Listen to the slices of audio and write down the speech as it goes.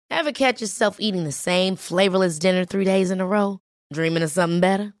Ever catch yourself eating the same flavorless dinner 3 days in a row? Dreaming of something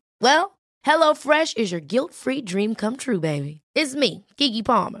better? Well, HelloFresh is your guilt-free dream come true, baby. It's me, Keke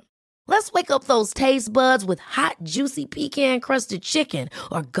Palmer. Let's wake up those taste buds with hot, juicy pecan-crusted chicken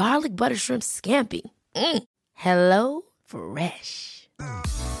or garlic butter shrimp scampi. Hello Fresh.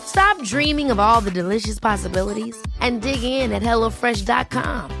 Stop dreaming of all the delicious possibilities and dig in at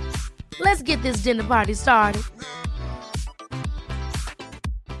HelloFresh.com. Let's get this dinner party started.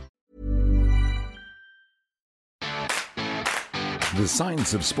 The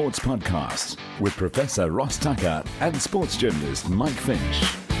Science of Sports podcast with Professor Ross Tucker and sports journalist Mike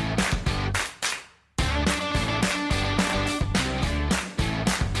Finch.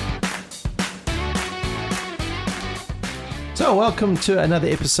 So welcome to another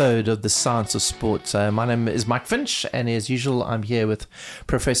episode of the Science of Sport. My name is Mike Finch, and as usual, I'm here with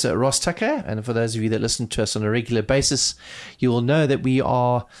Professor Ross Tucker. And for those of you that listen to us on a regular basis, you will know that we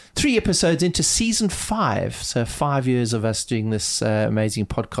are 3 episodes into season 5. So 5 years of us doing this amazing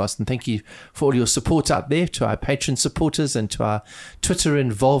podcast. And thank you for all your support out there, to our patron supporters and to our Twitter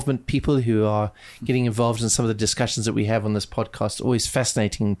involvement people who are getting involved in some of the discussions that we have on this podcast. Always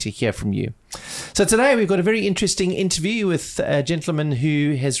fascinating to hear from you. So today we've got a very interesting interview with a gentleman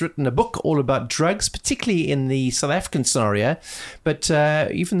who has written a book all about drugs, particularly in the South African scenario. But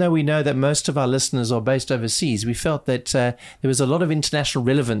even though we know that most of our listeners are based overseas, we felt that there was a lot of international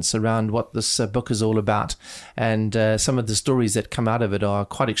relevance around what this book is all about. And some of the stories that come out of it are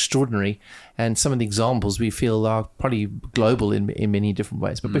quite extraordinary. And some of the examples we feel are probably global in many different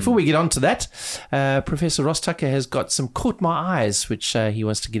ways. But before we get on to that, Professor Ross Tucker has got some Caught My Eyes, which he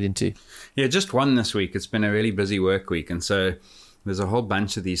wants to get into. Yeah, just one this week. It's been a really busy work week. And so there's a whole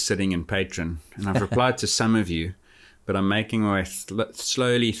bunch of these sitting in Patreon. And I've replied to some of you, but I'm making my way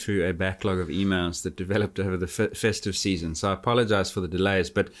slowly through a backlog of emails that developed over the festive season. So I apologize for the delays,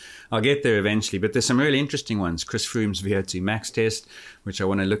 but I'll get there eventually. But there's some really interesting ones. Chris Froome's VO2 max test, which I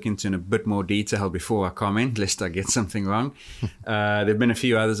want to look into in a bit more detail before I comment, lest I get something wrong. There have been a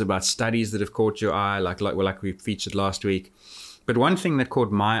few others about studies that have caught your eye, like we featured last week. But one thing that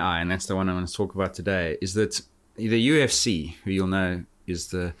caught my eye, and that's the one I want to talk about today, is that the UFC, who you'll know is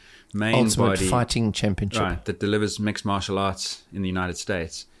the main Ultimate Fighting Championship, right, that delivers mixed martial arts in the United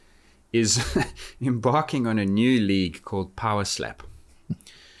States, is embarking on a new league called Power Slap.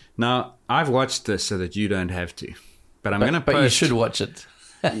 Now, I've watched this so that you don't have to, but you should watch it.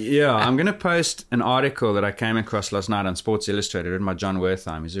 Yeah, I'm going to post an article that I came across last night on Sports Illustrated, written by John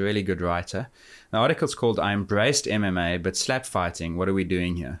Wertheim. He's a really good writer. The article's called "I Embraced MMA, but Slap Fighting. What are we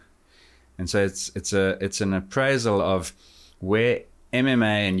doing here?" And so it's an appraisal of where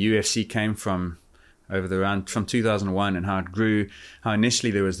MMA and UFC came from over the round from 2001 and how it grew. How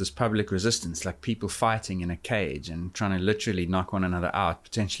initially there was this public resistance, like people fighting in a cage and trying to literally knock one another out,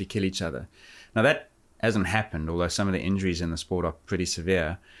 potentially kill each other. Now that hasn't happened, although some of the injuries in the sport are pretty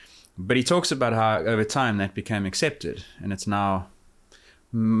severe. But he talks about how over time that became accepted, and it's now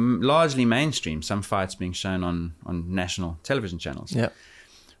largely mainstream, some fights being shown on national television channels. Yeah.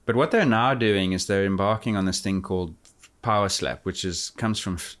 But what they're now doing is they're embarking on this thing called Power Slap, which comes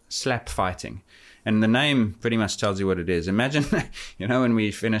from slap fighting. And the name pretty much tells you what it is. Imagine, when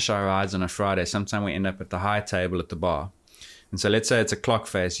we finish our rides on a Friday, sometime we end up at the high table at the bar. And so let's say it's a clock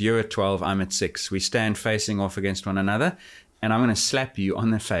face. You're at 12, I'm at 6. We stand facing off against one another, and I'm going to slap you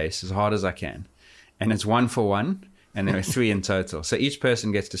on the face as hard as I can. And it's 1 for 1, and there are 3 in total. So each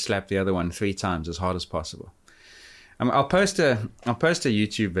person gets to slap the other one 3 times as hard as possible. I'll post a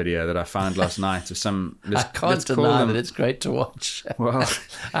YouTube video that I found last night of some. I can't deny that it's great to watch. Well,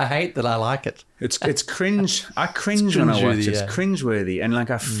 I hate that I like it. It's cringe. I cringe when I watch it. It's cringeworthy, and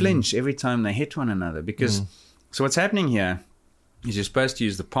I flinch every time they hit one another because. So what's happening here is you're supposed to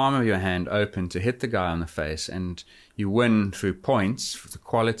use the palm of your hand open to hit the guy on the face, and you win through points for the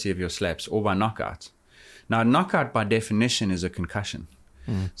quality of your slaps or by knockout. Now, knockout by definition is a concussion.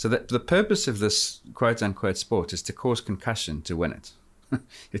 So the purpose of this quote-unquote sport is to cause concussion to win it.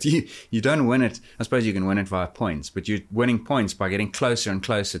 If you don't win it, I suppose you can win it via points, but you're winning points by getting closer and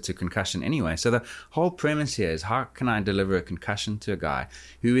closer to concussion anyway. So the whole premise here is, how can I deliver a concussion to a guy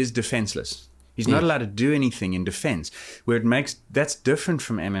who is defenseless? He's not allowed to do anything in defense. That's different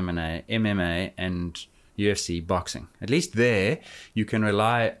from MMA and UFC boxing. At least there, you can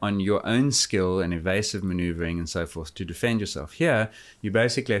rely on your own skill and evasive maneuvering and so forth to defend yourself. Here, you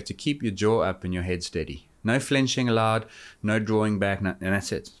basically have to keep your jaw up and your head steady. No flinching allowed, no drawing back, and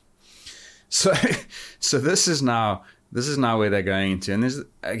that's it. So this is now where they're going into. And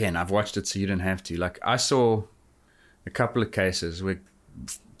again, I've watched it so you don't have to. I saw a couple of cases where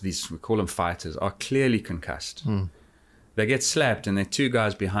we call them fighters, are clearly concussed. They get slapped, and there are two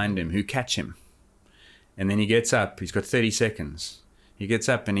guys behind him who catch him. And then he gets up. He's got 30 seconds. He gets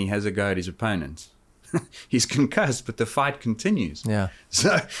up and he has a go at his opponent. He's concussed, but the fight continues. Yeah.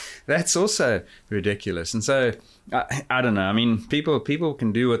 So that's also ridiculous. And so I don't know. I mean, people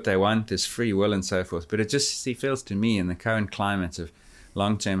can do what they want. There's free will and so forth. But it just feels to me in the current climate of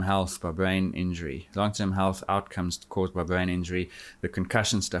long-term health by brain injury, long-term health outcomes caused by brain injury, the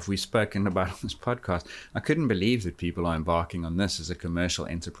concussion stuff we've spoken about on this podcast, I couldn't believe that people are embarking on this as a commercial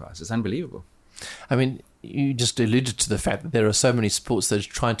enterprise. It's unbelievable. I mean, you just alluded to the fact that there are so many sports that are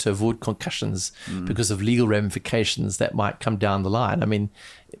trying to avoid concussions because of legal ramifications that might come down the line. I mean,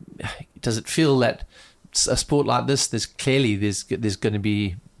 does it feel that a sport like this, there's going to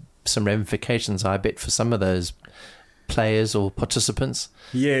be some ramifications, I bet, for some of those players or participants?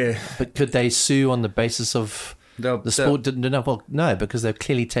 Yeah. But could they sue on the basis of the sport didn't know? Well, no, because they've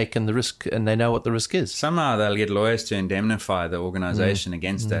clearly taken the risk and they know what the risk is. Somehow they'll get lawyers to indemnify the organization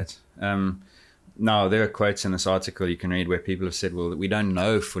against that. Now, there are quotes in this article you can read where people have said, well, we don't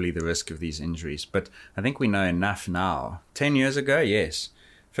know fully the risk of these injuries, but I think we know enough now. 10 years ago, yes.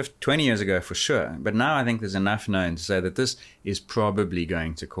 20 years ago, for sure. But now I think there's enough known to say that this is probably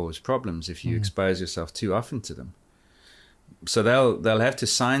going to cause problems if you expose yourself too often to them. So they'll have to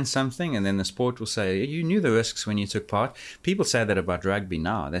sign something, and then the sport will say, you knew the risks when you took part. People say that about rugby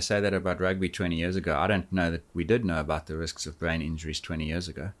now. They say that about rugby 20 years ago. I don't know that we did know about the risks of brain injuries 20 years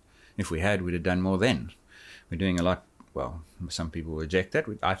ago. If we had, we'd have done more then. We're doing a lot. Well, some people reject that.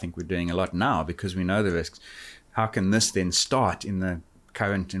 I think we're doing a lot now because we know the risks. How can this then start in the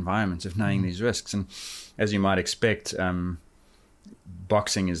current environment of knowing these risks? And as you might expect,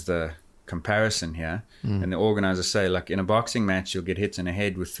 boxing is the comparison here. And the organizers say, like, in a boxing match, you'll get hit in the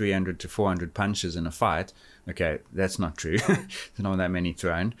head with 300 to 400 punches in a fight. Okay, that's not true. There's not that many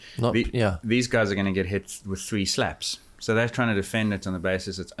thrown. These guys are going to get hit with 3 slaps. So they're trying to defend it on the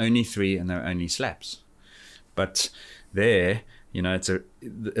basis it's only 3 and they're only slaps. But there, it's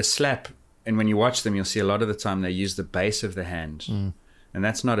a slap. And when you watch them, you'll see a lot of the time they use the base of the hand. And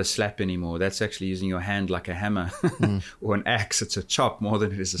that's not a slap anymore. That's actually using your hand like a hammer or an axe. It's a chop more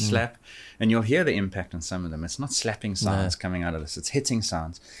than it is a slap. And you'll hear the impact on some of them. It's not slapping sounds coming out of this. It's hitting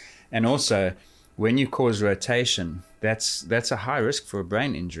sounds. And also, when you cause rotation, that's a high risk for a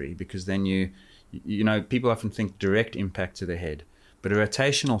brain injury, because then people often think direct impact to the head, but a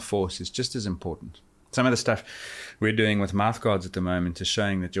rotational force is just as important. Some of the stuff we're doing with mouthguards at the moment is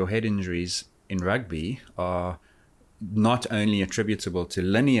showing that your head injuries in rugby are not only attributable to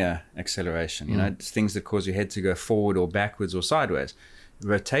linear acceleration, things that cause your head to go forward or backwards or sideways.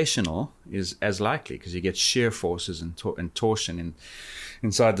 Rotational is as likely because you get shear forces and torsion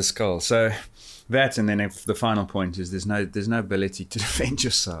inside the skull. So that, and then if the final point is there's no ability to defend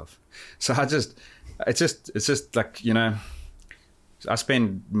yourself. So it's just like, I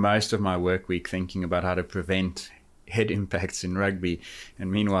spend most of my work week thinking about how to prevent head impacts in rugby.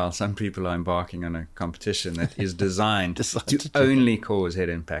 And meanwhile, some people are embarking on a competition that is designed to only cause head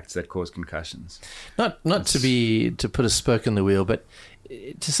impacts that cause concussions. Not to put a spoke in the wheel, but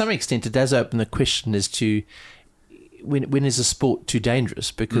to some extent it does open the question as to when is a sport too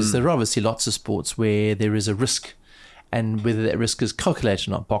dangerous? Because there are obviously lots of sports where there is a risk, and whether that risk is calculated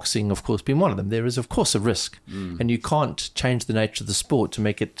or not, boxing, of course, being one of them, there is, of course, a risk. And you can't change the nature of the sport to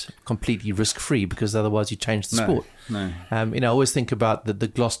make it completely risk-free, because otherwise you change the sport. No. I always think about the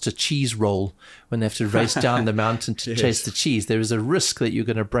Gloucester cheese roll when they have to race down the mountain to chase the cheese. There is a risk that you're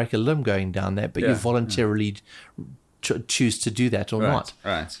going to break a limb going down there, but you voluntarily choose to do that or not.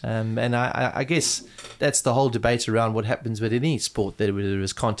 Right. And I guess that's the whole debate around what happens with any sport, that where there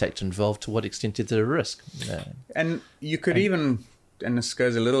is contact involved, to what extent is there a risk. And you could even, and this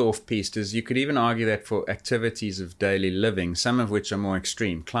goes a little off-piste, is you could even argue that for activities of daily living, some of which are more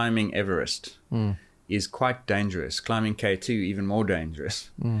extreme, climbing Everest is quite dangerous. Climbing K2, even more dangerous.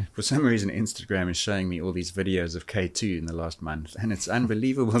 For some reason, Instagram is showing me all these videos of K2 in the last month, and it's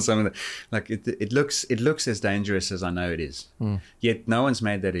unbelievable. Some of the, it looks as dangerous as I know it is. Yet no one's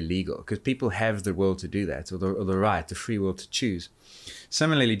made that illegal, because people have the will to do that, or the right, the free will to choose.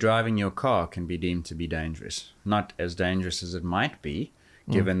 Similarly, driving your car can be deemed to be dangerous. Not as dangerous as it might be,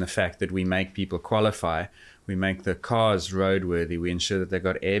 given the fact that we make people qualify. We make the cars roadworthy. We ensure that they've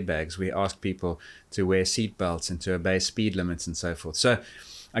got airbags. We ask people to wear seatbelts and to obey speed limits and so forth. So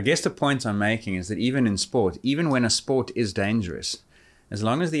I guess the point I'm making is that even in sport, even when a sport is dangerous, as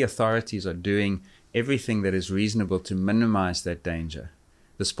long as the authorities are doing everything that is reasonable to minimize that danger,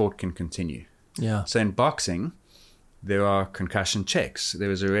 the sport can continue. Yeah. So in boxing, there are concussion checks. There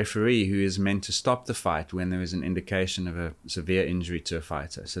was a referee who is meant to stop the fight when there is an indication of a severe injury to a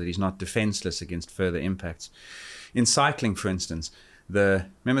fighter, so that he's not defenseless against further impacts. In cycling, for instance,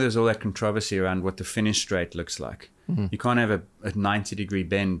 remember there's all that controversy around what the finish straight looks like. Mm-hmm. You can't have a 90-degree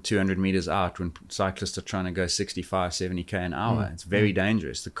bend 200 meters out when cyclists are trying to go 65, 70k an hour. Mm-hmm. It's very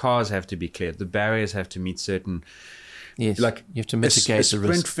dangerous. The cars have to be cleared. The barriers have to meet certain... Yes, like you have to mitigate the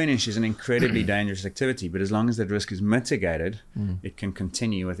risk. A sprint finish is an incredibly dangerous activity, but as long as that risk is mitigated, it can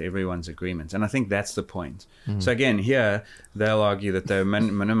continue with everyone's agreement. And I think that's the point. So again, here, they'll argue that they're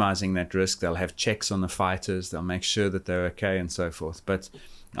minimizing that risk. They'll have checks on the fighters. They'll make sure that they're okay and so forth. But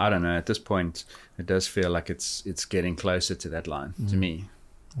I don't know. At this point, it does feel like it's getting closer to that line to me.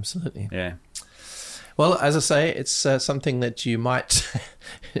 Absolutely. Yeah. Well, as I say, it's something that you might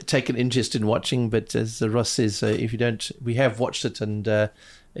take an interest in watching, but as Ross says, if you don't, we have watched it, and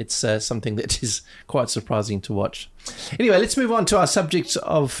it's something that is quite surprising to watch. Anyway, let's move on to our subject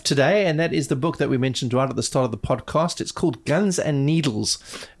of today, and that is the book that we mentioned right at the start of the podcast. It's called Guns and Needles,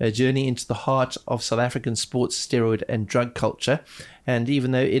 A Journey into the Heart of South African Sports, Steroid and Drug Culture. And even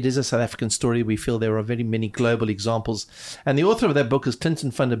though it is a South African story, we feel there are very many global examples. And the author of that book is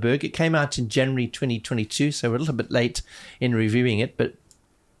Clinton van der Berg. It came out in January 2022, so we're a little bit late in reviewing it, but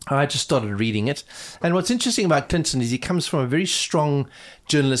I just started reading it. And what's interesting about Clinton is he comes from a very strong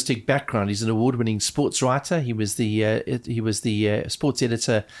journalistic background. He's an award-winning sports writer. He was the sports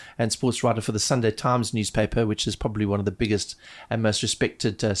editor and sports writer for the Sunday Times newspaper, which is probably one of the biggest and most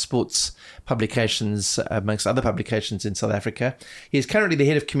respected sports publications amongst other publications in South Africa. He is currently the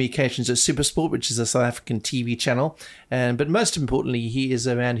head of communications at SuperSport, which is a South African TV channel. But most importantly, he is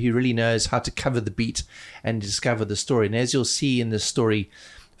a man who really knows how to cover the beat and discover the story. And as you'll see in this story,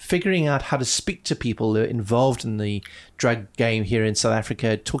 figuring out how to speak to people who are involved in the drug game here in South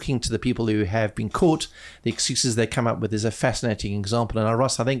Africa, talking to the people who have been caught, the excuses they come up with is a fascinating example. And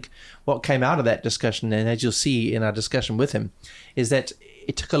Ross, I think what came out of that discussion, and as you'll see in our discussion with him, is that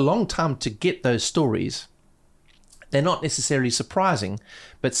it took a long time to get those stories. They're not necessarily surprising,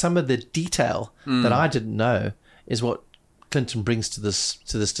 but some of the detail that I didn't know is what Clinton brings to this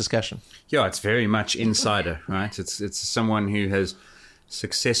discussion. Yeah, it's very much insider, right? It's someone who has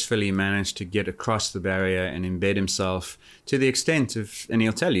successfully managed to get across the barrier and embed himself to the extent of, and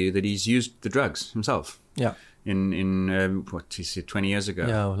he'll tell you that he's used the drugs himself. Yeah. In what he said 20 years ago.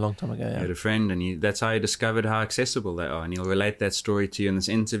 Yeah, a long time ago. Yeah. He had a friend, and that's how he discovered how accessible they are. And he'll relate that story to you in this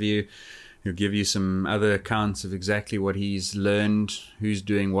interview. He'll give you some other accounts of exactly what he's learned, who's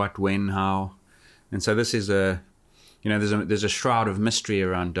doing what, when, how. And so this is there's a shroud of mystery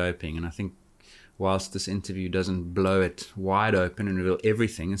around doping, and I think whilst this interview doesn't blow it wide open and reveal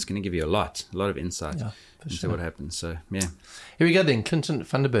everything, it's going to give you a lot of insight into what happens. So, yeah. Here we go then, Clinton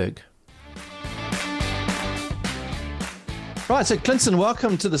van der Berg. Right, so Clinton,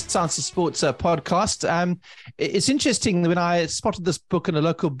 welcome to the Science of Sports podcast. It's interesting when I spotted this book in a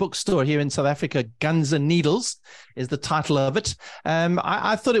local bookstore here in South Africa. Guns and Needles is the title of it.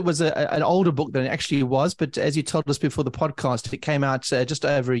 I thought it was an older book than it actually was, but as you told us before the podcast, it came out just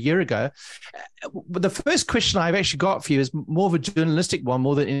over a year ago. But the first question I've actually got for you is more of a journalistic one,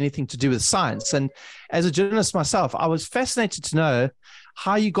 more than anything to do with science. And as a journalist myself, I was fascinated to know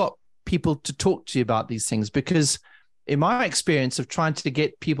how you got people to talk to you about these things, because in my experience of trying to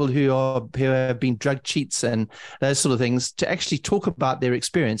get people who have been drug cheats and those sort of things to actually talk about their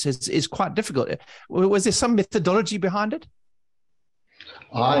experience is quite difficult. Was there some methodology behind it?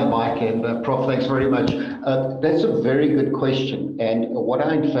 Hi, Mike and Prof. Thanks very much. That's a very good question. And what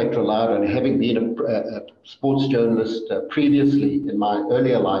I, in fact, relied on, having been a sports journalist previously in my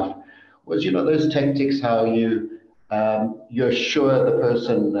earlier life, was, those tactics, how you assure the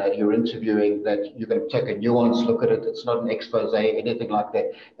person that you're interviewing that you're going to take a nuanced look at it. It's not an expose, anything like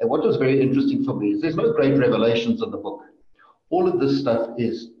that. And what was very interesting for me is there's no great revelations in the book. All of this stuff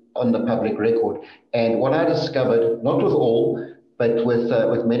is on the public record. And what I discovered, not with all, but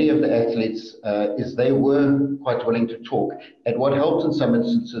with many of the athletes, is they were quite willing to talk. And what helped in some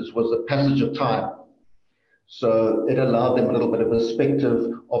instances was the passage of time. So it allowed them a little bit of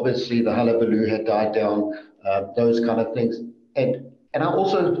perspective. Obviously, the hullabaloo had died down, those kind of things. And I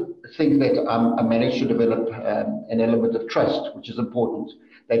also think that I managed to develop an element of trust, which is important,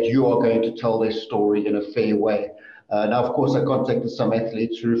 that you are going to tell their story in a fair way. Now, of course, I contacted some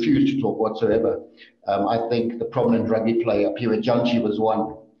athletes who refused to talk whatsoever. I think the prominent rugby player, Piwe Janchi, was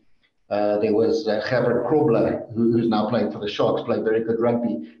one. There was Gerrit Krobler, who's now playing for the Sharks, played very good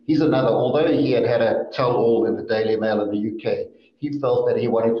rugby. He's another, although he had a tell-all in the Daily Mail in the UK, he felt that he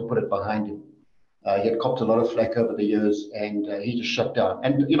wanted to put it behind him. He had copped a lot of flack over the years, and he just shut down.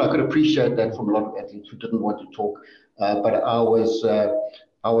 And I could appreciate that from a lot of athletes who didn't want to talk, but I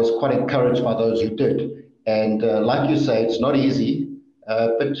was quite encouraged by those who did. And like you say, it's not easy,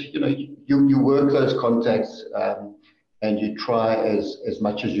 but you work those contacts, and you try as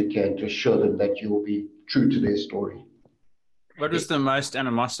much as you can to assure them that you will be true to their story. What was the most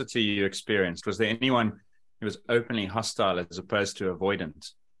animosity you experienced? Was there anyone who was openly hostile as opposed to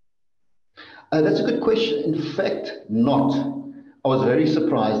avoidant? That's a good question. In fact, not. I was very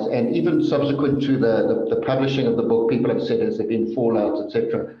surprised, and even subsequent to the publishing of the book, people have said there's been fallout,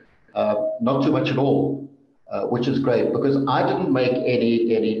 etc. Not too much at all, which is great, because I didn't make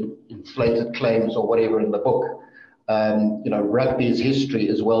any inflated claims or whatever in the book. Rugby's history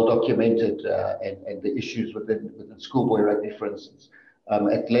is well documented, and the issues within schoolboy rugby, for instance,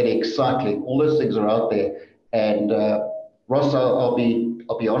 athletics, cycling, all those things are out there. And Ross, I'll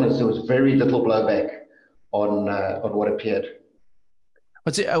be honest, there was very little blowback on what appeared.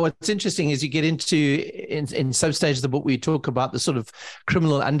 What's interesting is you get into in some stages of the book, we talk about the sort of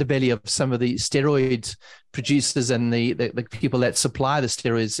criminal underbelly of some of the steroid producers and the people that supply the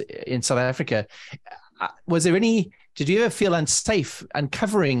steroids in South Africa. Did you ever feel unsafe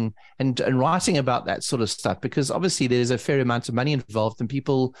uncovering and writing about that sort of stuff? Because obviously there's a fair amount of money involved, and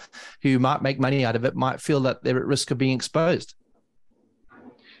people who might make money out of it might feel that they're at risk of being exposed.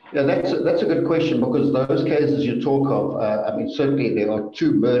 Yeah, that's a good question, because those cases you talk of, certainly there are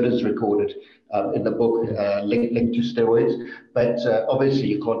 2 murders recorded in the book linked to steroids, but obviously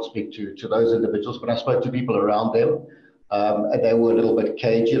you can't speak to those individuals. But I spoke to people around them, and they were a little bit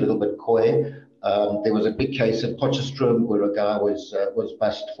cagey, a little bit coy. There was a big case in Potchefstroom where a guy was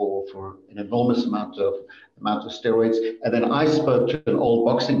bust for an enormous amount of steroids, and then I spoke to an old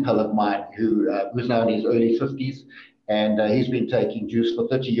boxing pal of mine who's now in his early 50s. And he's been taking juice for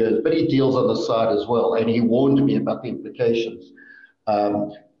 30 years, but he deals on the side as well. And he warned me about the implications.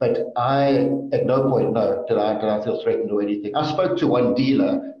 But I, at no point, did I feel threatened or anything. I spoke to one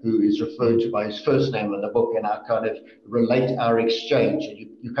dealer who is referred to by his first name in the book, and I kind of relate our exchange. And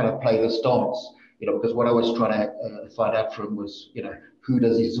you kind of play this dance, because what I was trying to find out from was, who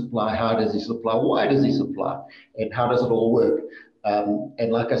does he supply, how does he supply, why does he supply, and how does it all work? And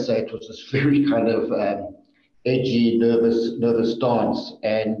like I say, it was this very kind of edgy, nervous dance,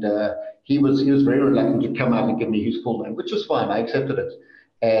 and he was very reluctant to come out and give me his full name, which was fine. I accepted it,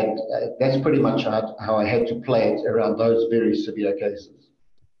 and that's pretty much how I had to play it around those very severe cases.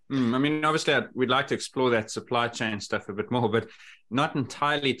 Obviously, we'd like to explore that supply chain stuff a bit more, but not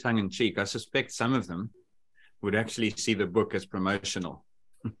entirely tongue-in-cheek. I suspect some of them would actually see the book as promotional,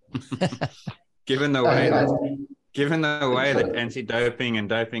 given the way that anti-doping and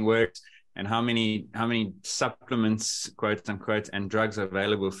doping works, and how many supplements, quote unquote, and drugs are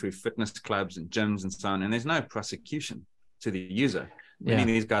available through fitness clubs and gyms and so on. And there's no prosecution to the user. Yeah.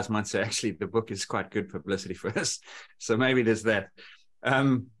 Many of these guys might say, actually, the book is quite good publicity for us. So maybe there's that.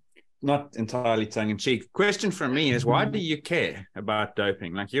 Not entirely tongue-in-cheek. Question from me is, why do you care about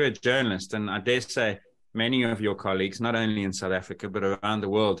doping? Like, you're a journalist, and I dare say many of your colleagues, not only in South Africa, but around the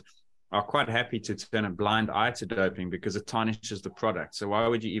world, are quite happy to turn a blind eye to doping because it tarnishes the product. So why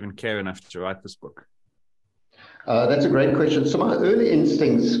would you even care enough to write this book? That's a great question. So my early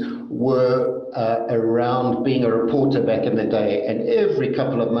instincts were around being a reporter back in the day, and every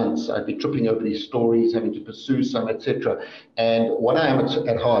couple of months I'd be tripping over these stories, having to pursue some, etc. And what I am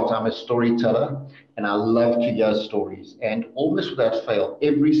at heart, I'm a storyteller, and I love to hear stories. And almost without fail,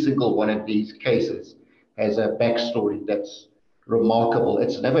 every single one of these cases has a backstory that's remarkable.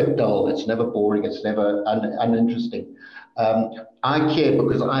 It's never dull, it's never boring, it's never uninteresting. I care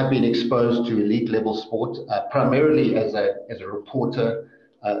because I've been exposed to elite level sport, primarily as a reporter,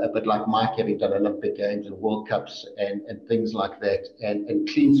 a bit like Mike, having done Olympic Games and World Cups and things like that. And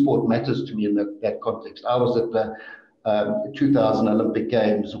clean sport matters to me in that context. I was at the 2000 Olympic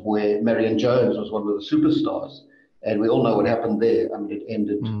Games where Marion Jones was one of the superstars, and we all know what happened there. It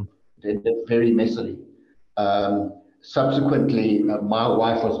ended very messily. Subsequently, my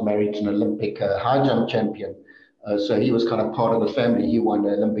wife was married to an Olympic high jump champion. So he was kind of part of the family. He won the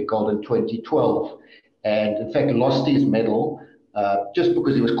Olympic gold in 2012, and in fact lost his medal just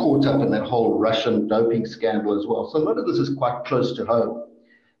because he was caught up in that whole Russian doping scandal as well. So a lot of this is quite close to home.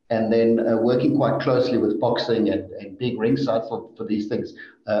 And then working quite closely with boxing and being ringside for these things,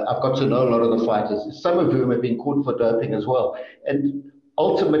 I've got to know a lot of the fighters, some of whom have been caught for doping as well. And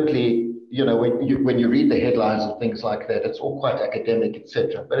ultimately, when you read the headlines and things like that, it's all quite academic,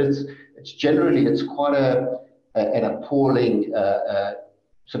 etc. But it's generally quite an appalling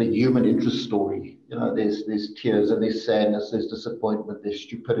sort of human interest story. There's tears and there's sadness, there's disappointment, there's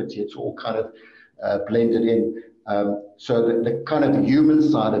stupidity. It's all kind of blended in. So the kind of human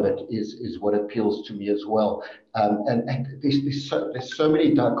side of it is what appeals to me as well. And there's so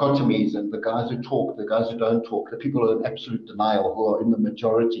many dichotomies, and the guys who talk, the guys who don't talk, the people who are in absolute denial, who are in the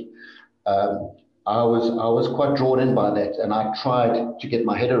majority. I was quite drawn in by that, and I tried to get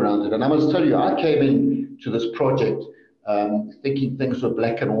my head around it. And I must tell you, I came into this project thinking things were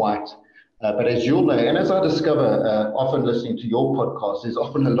black and white. But as you'll know, and as I discover often listening to your podcast, there's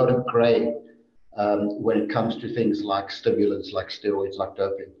often a lot of grey when it comes to things like stimulants, like steroids, like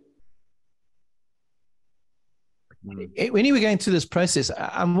doping. When you were going through this process,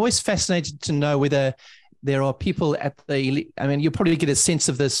 I'm always fascinated to know whether there are people at the, I mean, you probably get a sense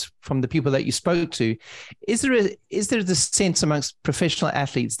of this from the people that you spoke to. Is there the sense amongst professional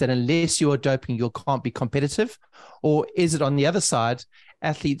athletes that unless you are doping, you can't be competitive? Or is it on the other side,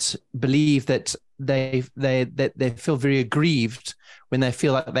 athletes believe that they feel very aggrieved when they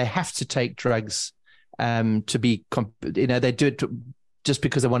feel like they have to take drugs to be, they do it just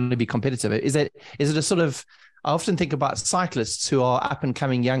because they want to be competitive? Is it a sort of, I often think about cyclists who are up and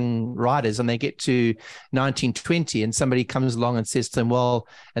coming young riders, and they get to 19, 20, and somebody comes along and says to them, well,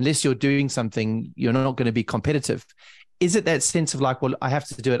 unless you're doing something, you're not going to be competitive. Is it that sense of like, well, I have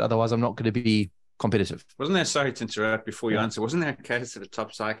to do it, otherwise I'm not going to be competitive? Wasn't there, sorry to interrupt before you answer, wasn't there a case of a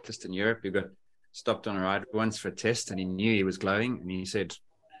top cyclist in Europe who got stopped on a ride once for a test, and he knew he was glowing, and he said,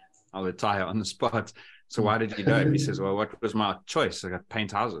 I'll retire on the spot. So why did you dope? He says, well, what was my choice? I got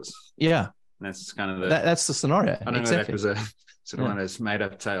paint houses. Yeah. And that's kind of that's the scenario. I don't know if that was a sort of one of those made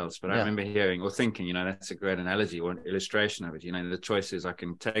up tales, but I remember hearing or thinking, that's a great analogy or an illustration of it. The choice is I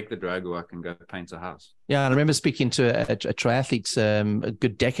can take the drug or I can go paint a house. Yeah. And I remember speaking to a triathlete a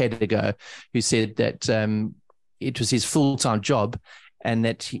good decade ago who said that it was his full-time job, and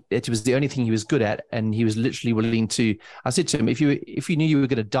that it was the only thing he was good at, and he was literally willing to. I said to him, if you knew you were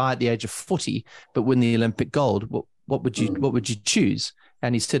going to die at the age of 40 but win the Olympic gold, what would you choose?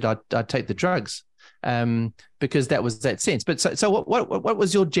 And he said, I'd take the drugs, because that was that sense. But so what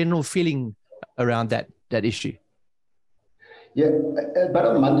was your general feeling around that issue? Yeah,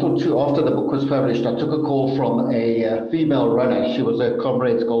 about a month or two after the book was published, I took a call from a female runner. She was a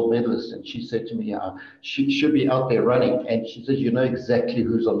Comrades gold medalist, and she said to me, she should be out there running. And she said, you know exactly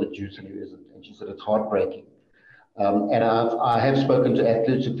who's on the juice and who isn't. And she said, it's heartbreaking. And I have spoken to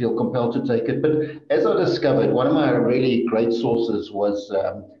athletes who feel compelled to take it. But as I discovered, one of my really great sources was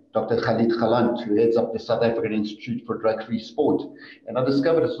Dr. Khalid Khalant, who heads up the South African Institute for Drug-Free Sport. And I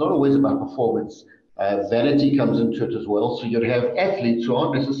discovered it's not always about performance. Vanity comes into it as well. So you'd have athletes who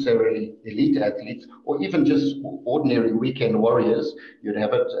aren't necessarily elite athletes, or even just ordinary weekend warriors. You'd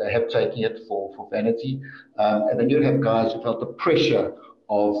have taking it for vanity. And then you'd have guys who felt the pressure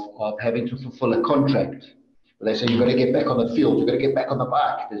of having to fulfill a contract. They say, you've got to get back on the field, you've got to get back on the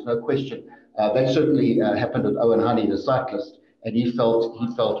bike, there's no question. That certainly happened with Owen Honey, the cyclist, and he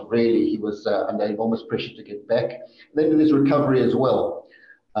felt really he was under enormous pressure to get back. Then there's recovery as well.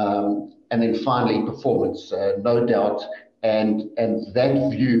 And then finally performance, no doubt. And that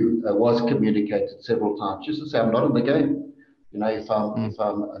view was communicated several times, just to say, I'm not in the game. If I'm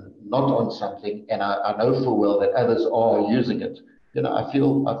not on something, and I know full well that others are using it, I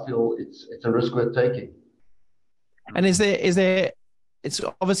feel it's a risk worth taking. And is there? It's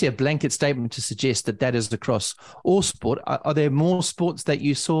obviously a blanket statement to suggest that is across all sport. Are there more sports that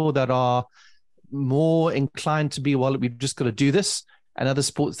you saw that are more inclined to be, well, we've just got to do this, and other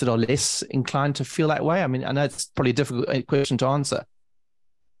sports that are less inclined to feel that way? I mean, I know it's probably a difficult question to answer.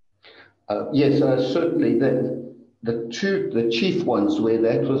 Yes, certainly. The chief ones where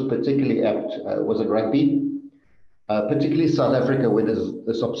that was particularly apt was in rugby, particularly South Africa, where there's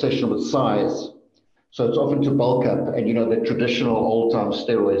this obsession with size. So it's often to bulk up, and the traditional old-time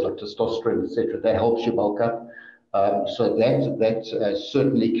steroids like testosterone, etc., that helps you bulk up. So that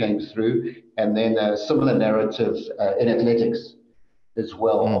certainly came through, and then similar narrative in athletics as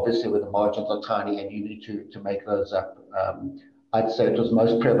well. Obviously, where the margins are tiny, and you need to make those up. I'd say it was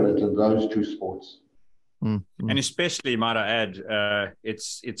most prevalent in those two sports. And especially, might I add,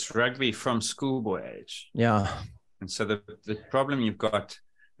 it's rugby from schoolboy age. Yeah. And so the problem you've got.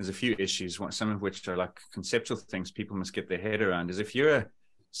 There's a few issues, some of which are like conceptual things people must get their head around. Is if you're a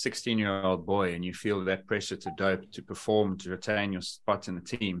 16-year-old boy and you feel that pressure to dope, to perform, to retain your spot in the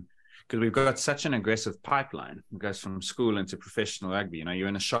team, because we've got such an aggressive pipeline. It goes from school into professional rugby. You're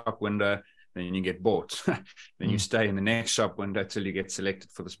in a shop window, then you get bought. Then you stay in the next shop window till you get selected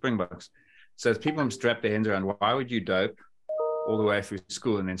for the Springboks. So people must wrap their hands around, why would you dope all the way through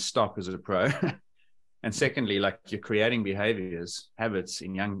school and then stop as a pro? And secondly, like you're creating habits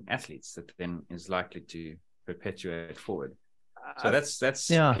in young athletes that then is likely to perpetuate forward. So that's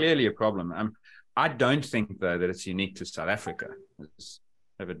clearly a problem. I don't think, though, that it's unique to South Africa. I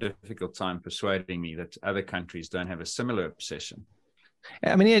have a difficult time persuading me that other countries don't have a similar obsession.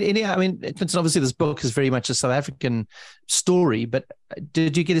 I mean, Clinton, obviously this book is very much a South African story, but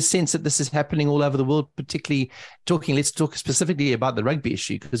did you get a sense that this is happening all over the world, particularly let's talk specifically about the rugby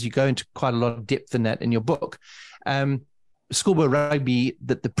issue, because you go into quite a lot of depth in that in your book. Schoolboy rugby,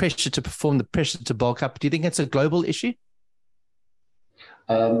 the pressure to perform, the pressure to bulk up, do you think it's a global issue?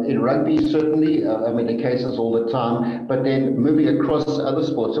 In rugby, certainly, the cases all the time, but then moving across other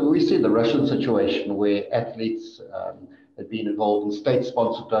sports. So we see the Russian situation where athletes have been involved in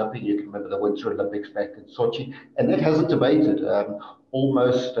state-sponsored doping. You can remember the Winter Olympics back in Sochi, and that hasn't abated.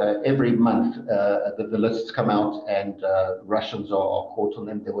 Almost every month, the lists come out, and Russians are caught on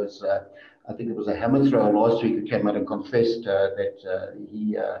them. There was, I think it was a hammer thrower last week who came out and confessed that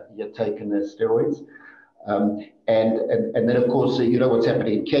he had taken steroids. And then, of course, you know what's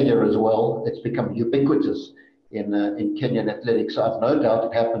happening in Kenya as well. It's become ubiquitous in Kenyan athletics. So I've no doubt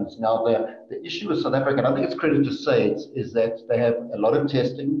it happens. Now, the issue with South Africa, and I think it's credit to say it, is that they have a lot of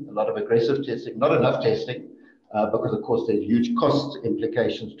testing, a lot of aggressive testing, not enough testing, because, of course, there's huge cost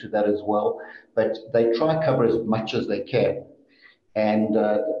implications to that as well. But they try to cover as much as they can. And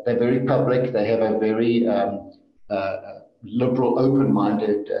they're very public. They have a very liberal,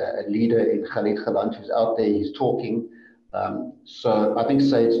 open-minded leader in Khalid Galant, who's out there, he's talking. So I think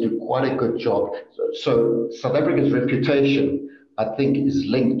Saints do quite a good job. So South Africa's reputation, I think, is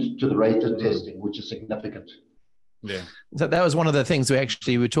linked to the rate of testing, which is significant. Yeah. So that was one of the things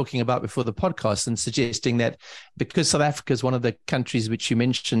we were talking about before the podcast, and suggesting that because South Africa is one of the countries which you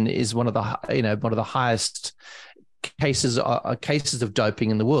mentioned is one of the highest cases of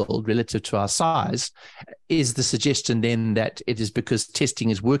doping in the world relative to our size, is the suggestion then that it is because testing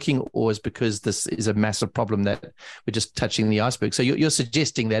is working, or is because this is a massive problem that we're just touching the iceberg? So you're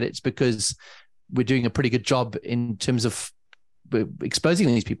suggesting that it's because we're doing a pretty good job in terms of exposing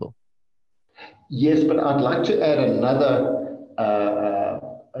these people. Yes, but I'd like to add another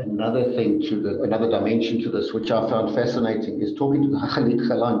thing another dimension to this, which I found fascinating, is talking to Khalid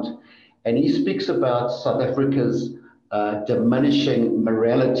Galant. And he speaks about South Africa's diminishing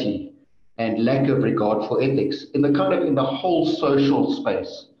morality and lack of regard for ethics in the whole social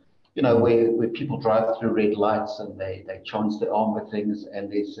space, where people drive through red lights and they chance their arm with things,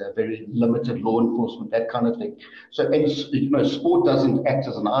 and there's very limited law enforcement, that kind of thing. So, and sport doesn't act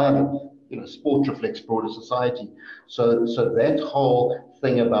as an island. Sport reflects broader society. So that whole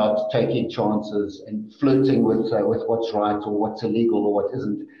thing about taking chances and flirting with what's right or what's illegal or what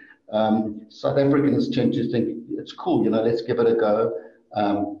isn't. South Africans tend to think it's cool, let's give it a go.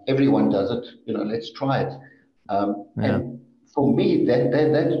 Everyone does it, let's try it. And for me,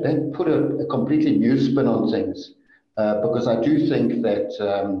 that put a completely new spin on things, because I do think that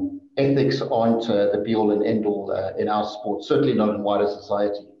ethics aren't the be all and end all in our sport, certainly not in wider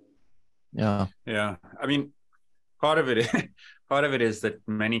society. Yeah. I mean, part of it is that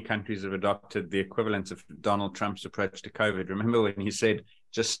many countries have adopted the equivalent of Donald Trump's approach to COVID. Remember when he said,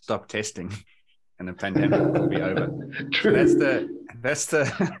 just stop testing and the pandemic will be over? True. So that's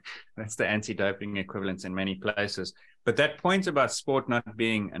the anti-doping equivalent in many places. But that point about sport not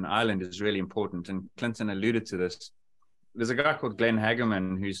being an island is really important. And Clinton alluded to this. There's a guy called Glenn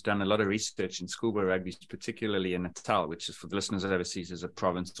Hagerman who's done a lot of research in schoolboy rugby, particularly in Natal, which is, for the listeners overseas, is a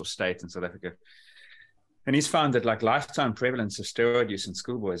province or state in South Africa. And he's found that lifetime prevalence of steroid use in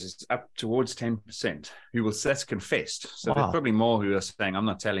schoolboys is up towards 10%, that's confessed. So There's probably more who are saying, I'm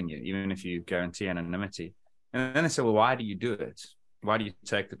not telling you, even if you guarantee anonymity. And then they say, well, why do you do it? Why do you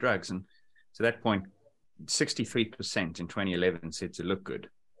take the drugs? And to that point, 63% in 2011 said to look good,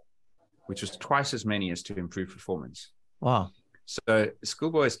 which was twice as many as to improve performance. Wow. So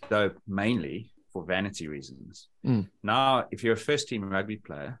schoolboys dope mainly for vanity reasons. Now, if you're a first-team rugby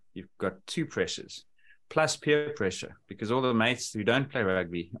player, you've got two pressures, plus peer pressure, because all the mates who don't play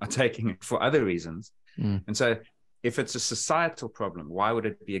rugby are taking it for other reasons. And so if it's a societal problem, why would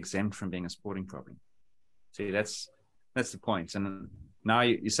it be exempt from being a sporting problem? See, that's the point. And now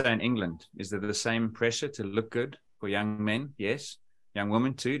you say in England, is there the same pressure to look good for young men? Yes. Young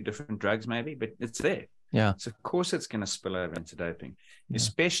women too, different drugs maybe, but it's there. Yeah. So of course it's going to spill over into doping,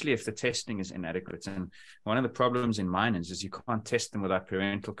 especially if the testing is inadequate. And one of the problems in minors is you can't test them without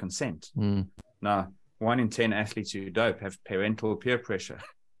parental consent. Now, 1 in 10 athletes who dope have parental peer pressure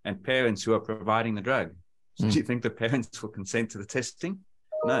and parents who are providing the drug. So do you think the parents will consent to the testing?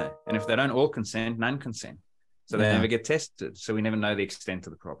 No. And if they don't all consent, none consent. So they never get tested. So we never know the extent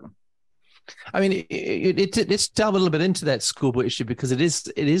of the problem. I mean, let's delve a little bit into that schoolboy issue, because it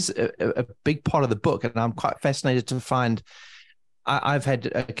is a big part of the book, and I'm quite fascinated to find I've had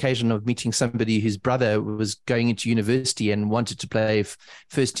occasion of meeting somebody whose brother was going into university and wanted to play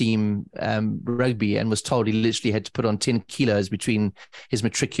first team rugby, and was told he literally had to put on 10 kilos between his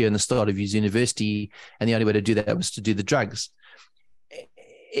matric year and the start of his university, and the only way to do that was to do the drugs.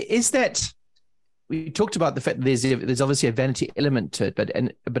 Is that, we talked about the fact that there's obviously a vanity element to it, but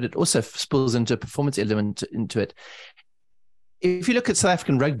it also spills into a performance element into it. If you look at South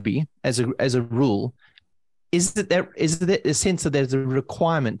African rugby as a rule, is there a sense that there's a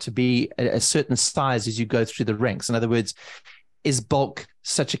requirement to be a certain size as you go through the ranks? In other words, is bulk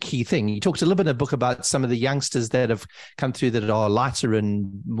such a key thing? You talked a little bit in the book about some of the youngsters that have come through that are lighter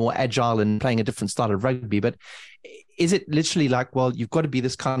and more agile and playing a different style of rugby, but is it literally like, well, you've got to be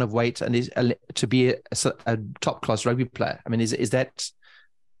this kind of weight and to be a top class rugby player? I mean, is that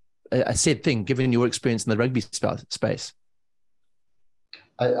a said thing given your experience in the rugby space?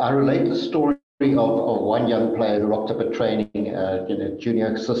 I relate the story of one young player who rocked up at training in a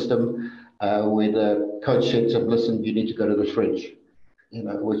junior system where the coach said to him, listen, you need to go to the fridge,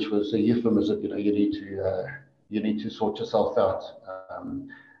 which was a euphemism, you need to sort yourself out,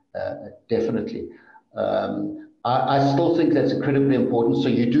 definitely. I still think that's incredibly important. So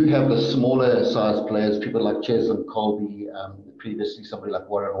you do have the smaller size players, people like Ches and Colby, previously somebody like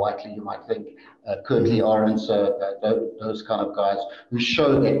Warren Whiteley, you might think, Curtly Orange, those kind of guys who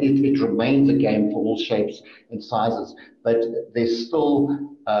show that it remains a game for all shapes and sizes. But there's still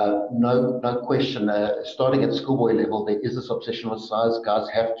no question, starting at schoolboy level, there is this obsession with size. Guys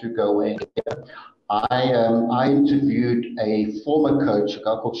have to go away. I interviewed a former coach, a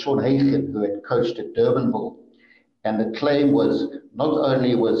guy called Sean Hagen, who had coached at Durbanville. And the claim was not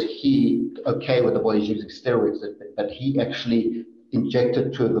only was he okay with the boys using steroids, but he actually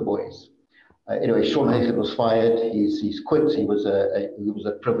injected 2 of the boys. Anyway, Sean Hagen was fired. He's quit. He was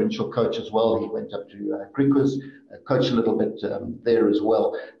a provincial coach as well. He went up to Griquas, coached a little bit there as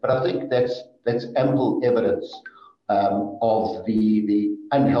well. But I think that's ample evidence of the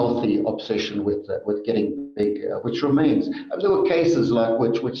unhealthy obsession with getting big, which remains. And there were cases like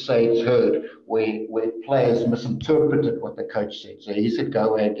which Sage heard where players misinterpreted what the coach said. So he said,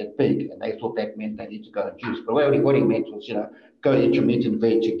 go and get big, and they thought that meant they need to go and juice. But what he meant was, go eat your meat and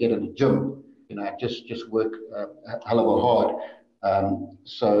veg and get in the gym. Just work a hell of a hard.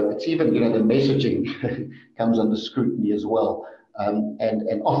 So it's even, the messaging comes under scrutiny as well.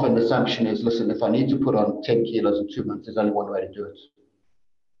 And often the assumption is, listen, if I need to put on 10 kilos in 2 months, there's only one way to do it.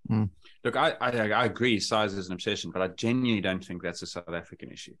 Mm. Look, I agree size is an obsession, but I genuinely don't think that's a South African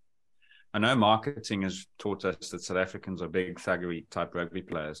issue. I know marketing has taught us that South Africans are big thuggery type rugby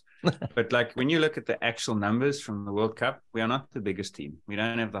players. But like when you look at the actual numbers from the World Cup, we are not the biggest team. We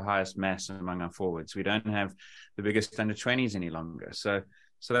don't have the highest mass among our forwards. We don't have the biggest under 20s any longer. So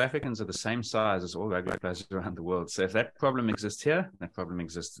South Africans are the same size as all rugby players around the world. So if that problem exists here, that problem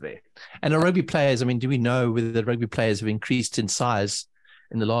exists there. And our rugby players, I mean, do we know whether the rugby players have increased in size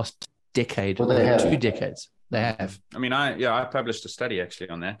in the last decade or 2 decades? They have. I mean, I published a study actually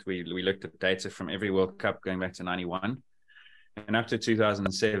on that. We looked at data from every World Cup going back to 91. And up to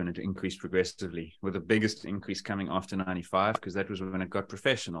 2007, it increased progressively, with the biggest increase coming after 95, because that was when it got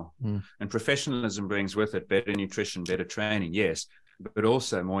professional. Mm. And professionalism brings with it better nutrition, better training, yes, but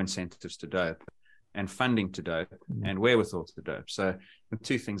also more incentives to dope and funding to dope and wherewithal to dope. So the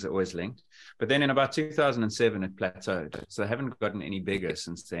 2 things are always linked. But then in about 2007, it plateaued. So they haven't gotten any bigger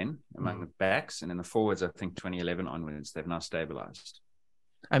since then among the backs. And in the forwards, I think 2011 onwards, they've now stabilized.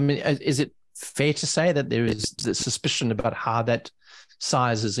 I mean, is it fair to say that there is the suspicion about how that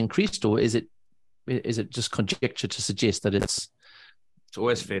size has increased, or is it just conjecture to suggest that it's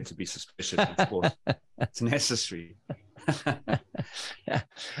always fair to be suspicious in sport? It's necessary. Yeah.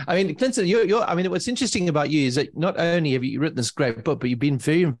 I mean, Clinton, what's interesting about you is that not only have you written this great book, but you've been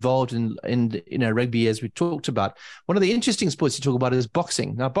very involved in rugby, as we talked about. One of the interesting sports you talk about is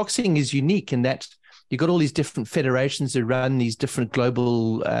boxing. Now, boxing is unique in that you've got all these different federations that run these different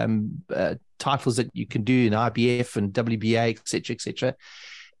global titles that you can do in IBF and WBA, et cetera, et cetera.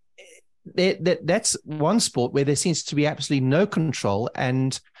 That's one sport where there seems to be absolutely no control,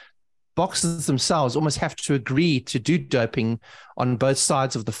 and boxers themselves almost have to agree to do doping on both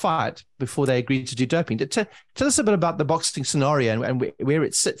sides of the fight before they agree to do doping. Tell us a bit about the boxing scenario and where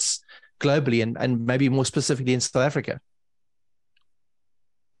it sits globally and maybe more specifically in South Africa.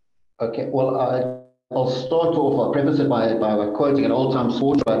 Okay, well, I'll start off, I'll preface it by quoting an old-time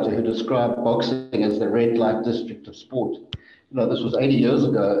sports writer who described boxing as the red light district of sport. This was 80 years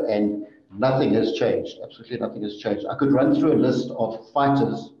ago and nothing has changed. Absolutely nothing has changed. I could run through a list of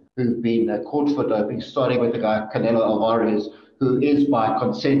fighters who've been caught for doping, starting with the guy Canelo Alvarez, who is by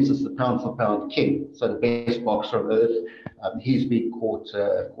consensus the pound-for-pound king, so the best boxer on earth. He's been caught.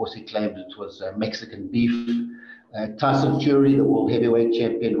 Of course, he claimed it was Mexican beef. Tyson Fury, the world heavyweight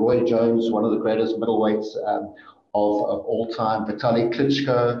champion. Roy Jones, one of the greatest middleweights of all time. Vitaly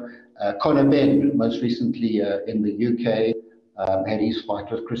Klitschko. Conor Benn, most recently in the UK. Had his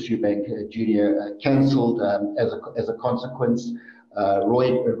fight with Chris Eubank Jr. Cancelled as a consequence.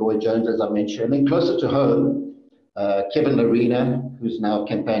 Roy Jones, as I mentioned. And then closer to home, Kevin Lerena, who's now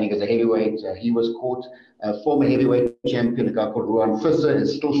campaigning as a heavyweight, he was caught. Former heavyweight champion, a guy called Ruan Visser,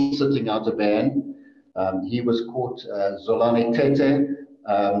 is still sitting out a ban. He was caught. Zolane Tete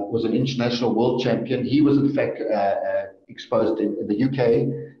was an international world champion. He was, in fact, exposed in the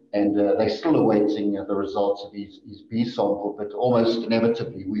UK. And they're still awaiting the results of his B sample, but almost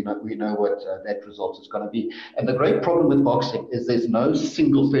inevitably we know what that result is going to be. And the great problem with boxing is there's no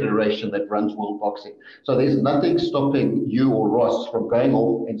single federation that runs world boxing. So there's nothing stopping you or Ross from going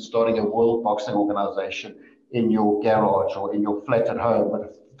off and starting a world boxing organization in your garage or in your flat at home with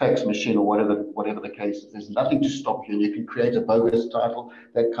a fax machine or whatever the case is. There's nothing to stop you, and you can create a bogus title,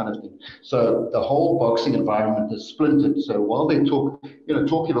 that kind of thing. So the whole boxing environment is splintered. So while they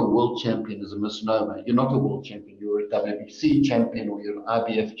talking of a world champion is a misnomer. You're not a world champion. You're a WBC champion, or you're an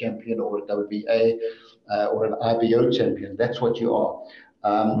IBF champion, or a WBA or an IBO champion. That's what you are.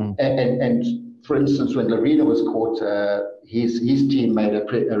 And for instance, when Lerena was caught, his team made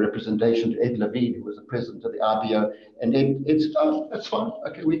a representation to Ed Levine, who was the president of the IBO, and it's that's fine.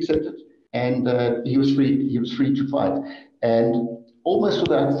 Okay, we accept it, and he was free. He was free to fight, and almost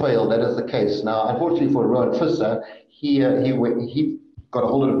without fail, that is the case. Now, unfortunately for Rowan Visser, he got a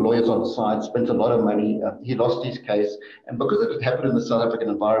whole lot of lawyers on the side, spent a lot of money. He lost his case, and because it had happened in the South African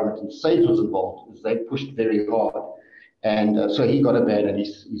environment, and SAFE was involved, they pushed very hard, and so he got a ban, and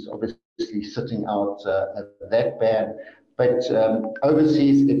he's obviously sitting out that ban. But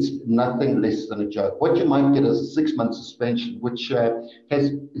overseas, it's nothing less than a joke. What you might get is a 6-month suspension, which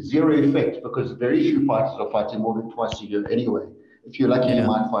has zero effect because very few fighters are fighting more than twice a year anyway. If you're lucky, you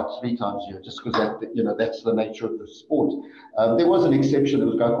might fight 3 times a year, just because that's the nature of the sport. There was an exception. There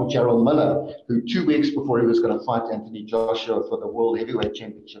was a guy called Gerald Miller, who 2 weeks before he was going to fight Anthony Joshua for the World Heavyweight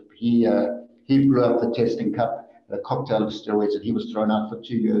Championship, he blew up the testing cup, a cocktail of steroids, and he was thrown out for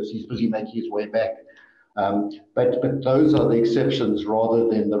 2 years. He's busy making his way back. But those are the exceptions rather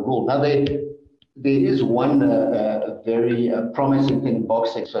than the rule. Now, there is one very promising thing in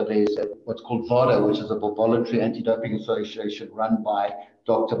boxing. So there's what's called VADA, which is a Voluntary Anti-Doping Association run by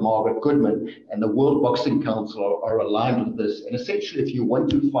Dr. Margaret Goodman, and the World Boxing Council are aligned with this. And essentially, if you want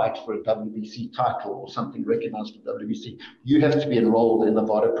to fight for a WBC title or something recognized for WBC, you have to be enrolled in the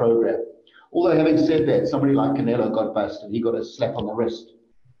VADA program. Although having said that, somebody like Canelo got busted. He got a slap on the wrist.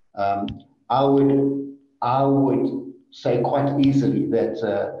 I would say quite easily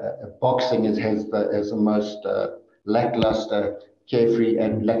that boxing has the most lackluster, carefree,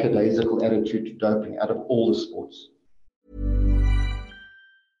 and lackadaisical attitude to doping out of all the sports.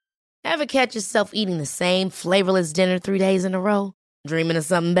 Ever catch yourself eating the same flavorless dinner 3 days in a row? Dreaming of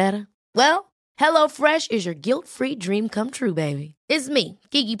something better? Well, HelloFresh is your guilt-free dream come true, baby. It's me,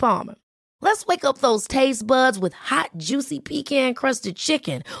 Keke Palmer. Let's wake up those taste buds with hot, juicy pecan-crusted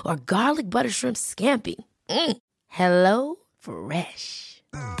chicken or garlic butter shrimp scampi. Hello Fresh.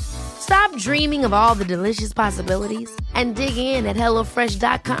 Stop dreaming of all the delicious possibilities and dig in at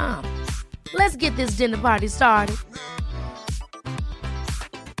HelloFresh.com. Let's get this dinner party started.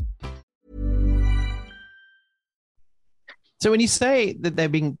 So when you say that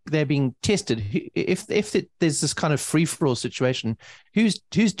they're being tested, if there's this kind of free-for-all situation, who's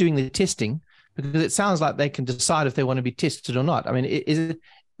doing the testing? Because it sounds like they can decide if they want to be tested or not. I mean,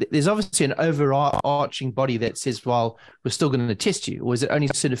 there's obviously an overarching body that says, well, we're still going to test you, or is it only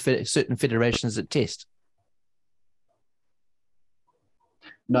certain federations that test?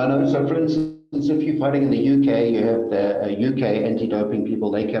 No. So, for instance, if you're fighting in the UK, you have the UK anti-doping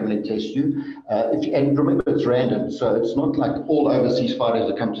people. They come in and test you. And remember, it's random. So it's not like all overseas fighters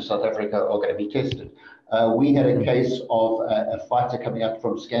that come to South Africa are going to be tested. We had a case of a fighter coming out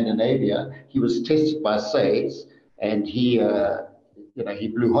from Scandinavia. He was tested by SAIDS, and he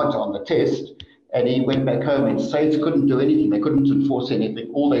blew hot on the test. And he went back home, and SAIDS couldn't do anything. They couldn't enforce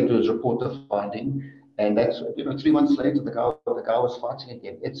anything. All they do is report the finding. And that's 3 months later, the guy was fighting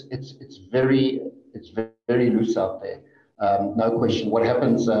again. It's very loose out there. No question. What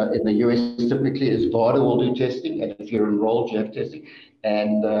happens in the US typically is VADA will do testing, and if you're enrolled, you have testing,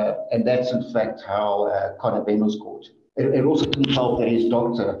 and that's in fact how Conor Benn was caught. It also didn't help that his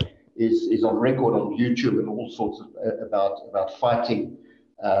doctor is on record on YouTube and all sorts of about fighting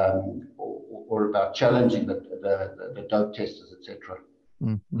or about challenging the dope testers, etc.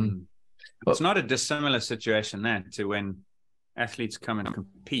 Mm-hmm. It's not a dissimilar situation then to when athletes come and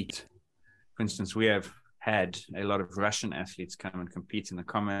compete, for instance, we have had a lot of Russian athletes come and compete in the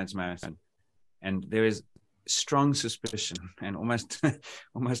Comrades Marathon, and there is strong suspicion and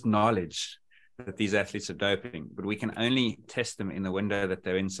almost knowledge that these athletes are doping, but we can only test them in the window that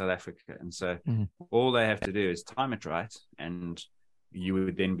they're in South Africa. And so all they have to do is time it right, and you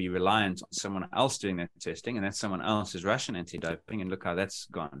would then be reliant on someone else doing that testing, and that someone else is Russian anti-doping, and look how that's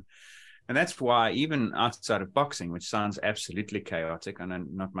gone. And that's why even outside of boxing, which sounds absolutely chaotic, I know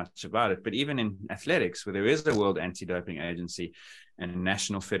not much about it, but even in athletics, where there is a world anti-doping agency and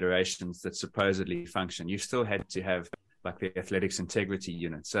national federations that supposedly function, you still had to have like the athletics integrity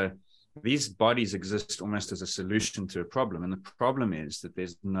unit. So these bodies exist almost as a solution to a problem. And the problem is that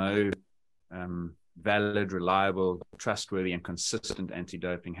there's no valid, reliable, trustworthy, and consistent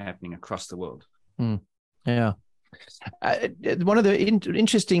anti-doping happening across the world. Yeah. One of the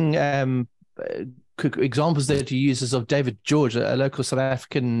interesting examples that you use is of David George, a local South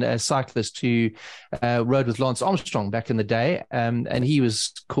African cyclist who rode with Lance Armstrong back in the day, and he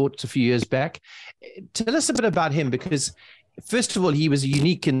was caught a few years back. Tell us a bit about him, because first of all, he was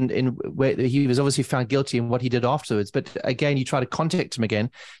unique in where he was obviously found guilty in what he did afterwards. But again, you try to contact him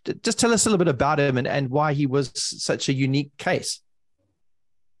again. Just tell us a little bit about him and why he was such a unique case.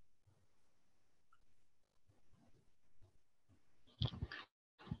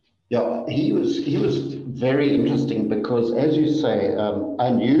 Yeah, he was very interesting because, as you say,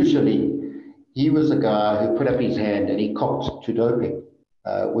 unusually, he was a guy who put up his hand and he copped to doping,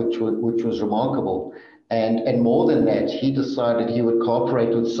 which was remarkable. And more than that, he decided he would cooperate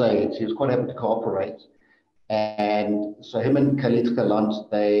with SAIDS. He was quite happy to cooperate. And so him and Khalid Galant,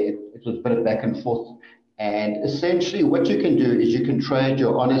 it was a bit of back and forth. And essentially what you can do is you can trade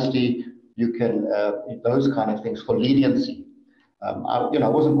your honesty, you can, those kind of things for leniency. I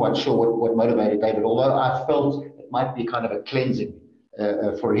wasn't quite sure what motivated David, although I felt it might be kind of a cleansing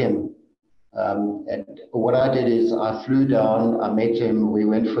for him. And what I did is I flew down, I met him, we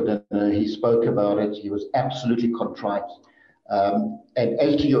went for dinner, he spoke about it, he was absolutely contrite. And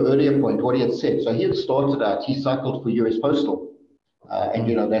as to your earlier point, what he had said, so he had started out, he cycled for US Postal.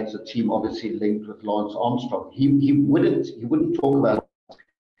 And that's a team obviously linked with Lance Armstrong. He wouldn't talk about it.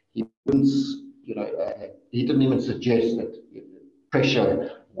 He wouldn't, he didn't even suggest that pressure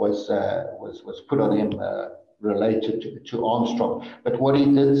was put on him related to Armstrong. But what he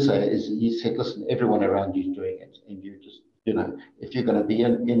did say is he said, listen, everyone around you is doing it, and you just, if you're going to be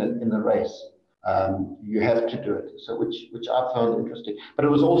in the race, you have to do it. So which I found interesting. But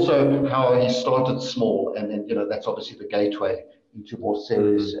it was also how he started small, and then that's obviously the gateway into more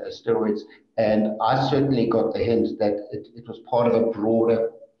serious steroids. And I certainly got the hint that it was part of a broader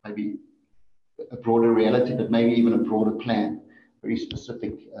reality, but maybe even a broader plan. Very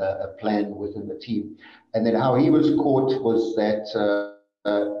specific plan within the team. And then how he was caught was that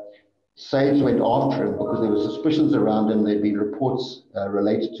SAIDS went after him because there were suspicions around him. There'd been reports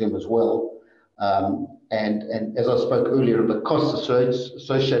related to him as well. And as I spoke earlier, the costs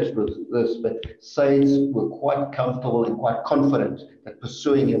associated with this, but SAIDS were quite comfortable and quite confident that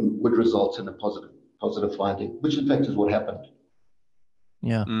pursuing him would result in a positive finding, which in fact is what happened.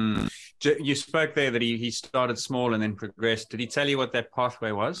 Yeah. You spoke there that he started small and then progressed. Did he tell you what that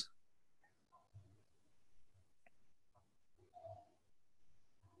pathway was?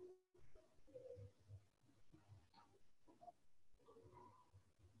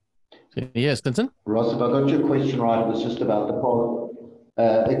 Yes, Clinton? Ross, if I got your question right, it was just about the path.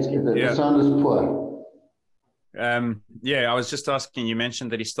 The sound is poor. I was just asking, you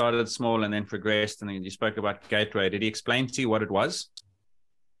mentioned that he started small and then progressed, and then you spoke about gateway. Did he explain to you what it was?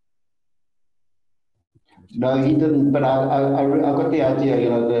 No, he didn't, but I got the idea,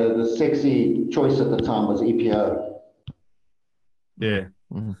 the sexy choice at the time was EPO. Yeah,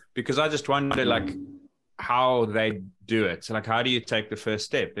 because I just wonder, how they do it. So, how do you take the first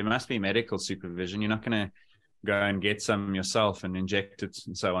step? There must be medical supervision. You're not going to go and get some yourself and inject it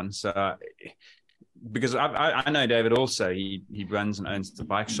and so on. So, because I know David also, he runs and owns the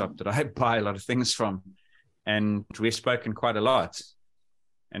bike shop that I buy a lot of things from, and we've spoken quite a lot.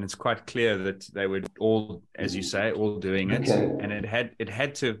 And it's quite clear that they were all, as you say, all doing it. Okay. And it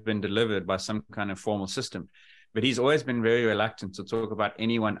had to have been delivered by some kind of formal system. But he's always been very reluctant to talk about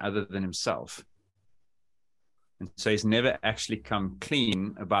anyone other than himself. And so he's never actually come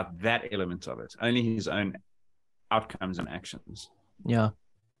clean about that element of it, only his own outcomes and actions. Yeah.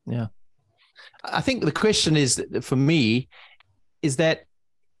 Yeah. I think the question is, for me, is that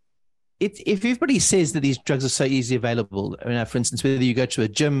if everybody says that these drugs are so easily available, for instance, whether you go to a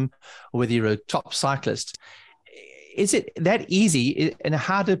gym or whether you're a top cyclist, is it that easy? And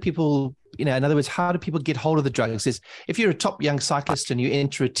how do people in other words, how do people get hold of the drugs? If you're a top young cyclist and you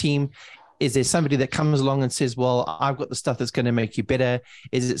enter a team, is there somebody that comes along and says, well, I've got the stuff that's going to make you better?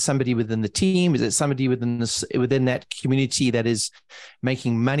 Is it somebody within the team? Is it somebody within that community that is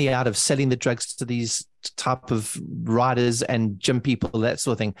making money out of selling the drugs to these type of riders and gym people, that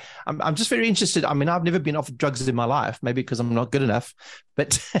sort of thing? I'm just very interested. I mean, I've never been offered drugs in my life, maybe because I'm not good enough,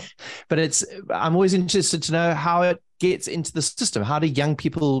 but I'm always interested to know how it gets into the system. How do young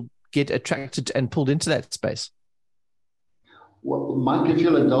people get attracted and pulled into that space? Well, Mike, if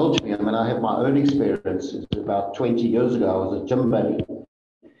you'll indulge me, I mean, I have my own experiences. About 20 years ago, I was a gym buddy,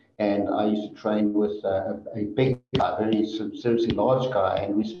 and I used to train with a big guy, very seriously large guy,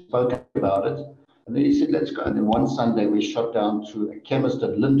 and we spoke about it. And then he said, let's go. And then one Sunday, we shot down to a chemist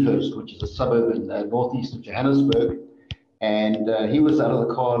at Lyndhurst, which is a suburb in northeast of Johannesburg. And he was out of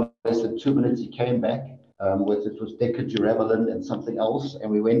the car in less than 2 minutes. He came back with, it was Decadurabolin and something else.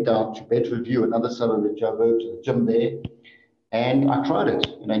 And we went down to Bedfordview, another suburb of Joburg, to the gym there. And I tried it,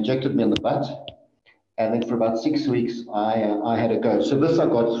 and injected me in the butt. And then for about 6 weeks, I had a go. So this I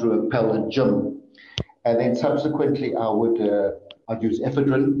got through a pill and gym. And then subsequently, I'd use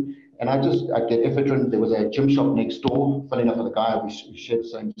ephedrine. And I'd get ephedrine. There was a gym shop next door, funny enough, with a guy we shared the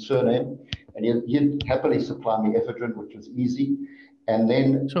same surname. And he'd happily supply me ephedrine, which was easy. And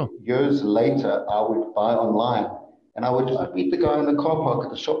then years later, I would buy online. And I'd meet the guy in the car park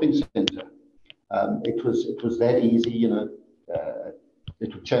at the shopping center. It was that easy,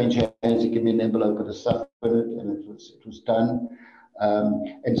 it would change hands. He'd give me an envelope with the stuff in it, and it was done.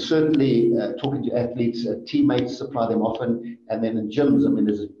 And certainly talking to athletes, teammates supply them often. And then in gyms, I mean,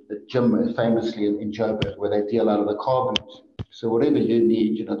 there's a gym famously in Joburg where they deal out of the car boot. So whatever you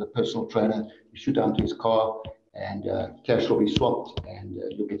need, the personal trainer, you shoot down to his car and cash will be swapped and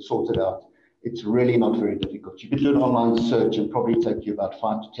you'll get sorted out. It's really not very difficult. You can do an online search and probably take you about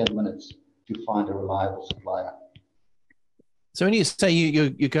 5 to 10 minutes to find a reliable supplier. So when you say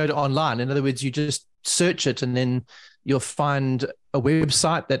you go to online, in other words, you just search it and then you'll find a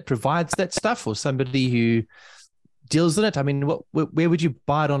website that provides that stuff or somebody who deals in it? I mean, where would you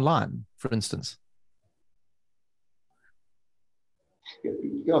buy it online, for instance?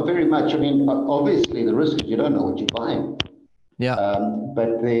 Yeah, very much. I mean, obviously the risk is you don't know what you're buying. Yeah.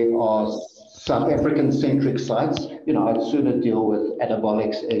 But there are some African-centric sites. I'd sooner deal with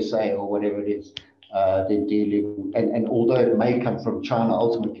Anabolics SA or whatever it is than dealing. And although it may come from China,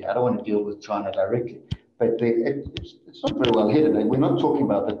 ultimately, I don't want to deal with China directly. But it's not very well hidden. And we're not talking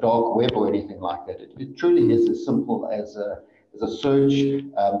about the dark web or anything like that. It truly is as simple as a search.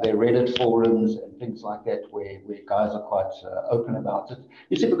 There are Reddit forums and things like that where guys are quite open about it.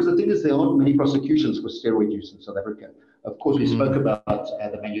 You see, because the thing is, there aren't many prosecutions for steroid use in South Africa. Of course, we spoke about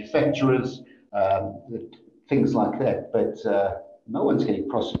the manufacturers, things like that, but no one's getting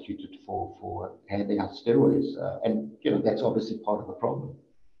prosecuted for handing out steroids. And, that's obviously part of the problem.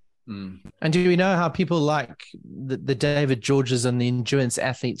 And do we know how people like the David Georges and the endurance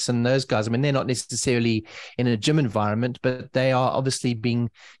athletes and those guys, I mean, they're not necessarily in a gym environment, but they are obviously being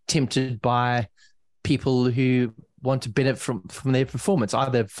tempted by people who want to benefit from their performance,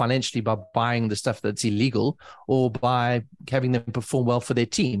 either financially by buying the stuff that's illegal or by having them perform well for their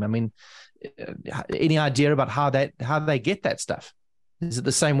team. I mean, any idea about how they get that stuff? Is it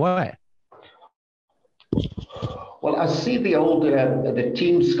the same way? Well, I see the old the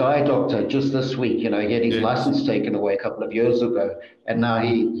Team Sky doctor just this week. He had his license taken away a couple of years ago, and now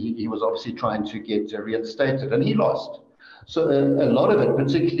he was obviously trying to get reinstated, and he lost. So a lot of it,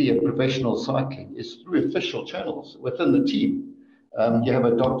 particularly in professional cycling, is through official channels within the team. You have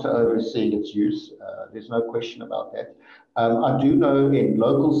a doctor overseeing its use. There's no question about that. I do know in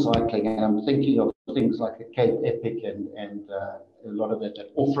local cycling, and I'm thinking of things like the Cape Epic and a lot of that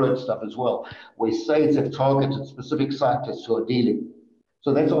off-road stuff as well, where states have targeted specific cyclists who are dealing.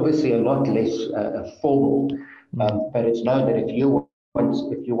 So that's obviously a lot less formal, but it's known that if you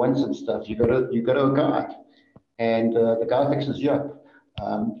want some stuff, you go to a guide, and the guy fixes you up.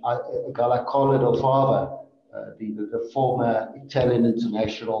 A guy like Carlo Del Fava, the former Italian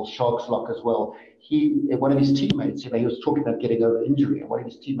international Sharks lock as well. One of his teammates, he was talking about getting over injury, and one of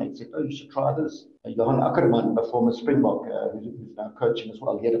his teammates said, "Oh, you should try this." Johan Ackerman, the former Springbok, who's now coaching as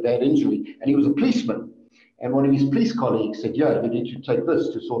well, he had a bad injury, and he was a policeman. And one of his police colleagues said, "Yeah, you need to take this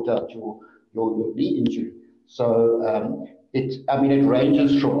to sort out your knee injury." So it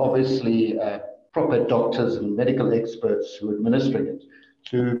ranges from obviously proper doctors and medical experts who are administering it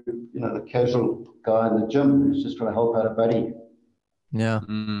to the casual guy in the gym who's just trying to help out a buddy. Yeah.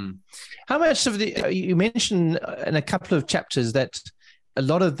 How much of you mentioned in a couple of chapters that a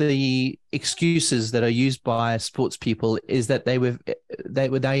lot of the excuses that are used by sports people is that they were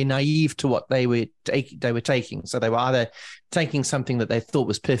naive to what they were taking. So they were either taking something that they thought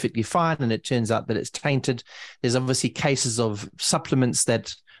was perfectly fine, and it turns out that it's tainted. There's obviously cases of supplements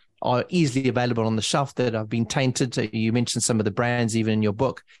that are easily available on the shelf that have been tainted. So you mentioned some of the brands even in your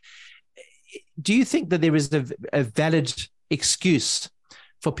book. Do you think that there is a valid excuse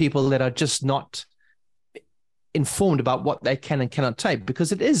for people that are just not informed about what they can and cannot take?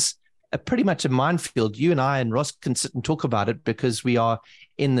 Because it is pretty much a minefield. You and I and Ross can sit and talk about it because we are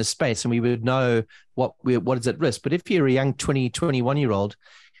in this space and we would know what is at risk. But if you're a young 20, 21-year-old,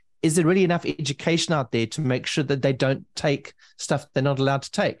 is there really enough education out there to make sure that they don't take stuff they're not allowed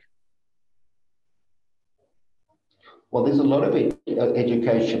to take? Well, there's a lot of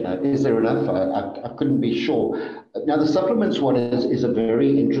education. Is there enough? I couldn't be sure. Now, the supplements one is a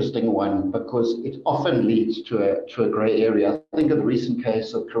very interesting one because it often leads to a grey area. I think of the recent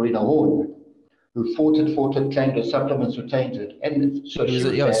case of Karina Horn, who fought it, claimed her supplements were tainted. And so she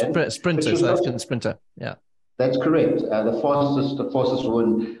was banned, sprinter, South African sprinter. Yeah. That's correct. The fastest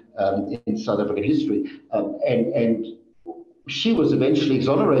woman in South African history. And she was eventually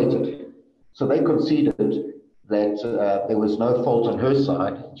exonerated. So they conceded that there was no fault on her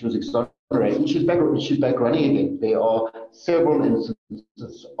side. She was exonerated. And she's back running again. There are several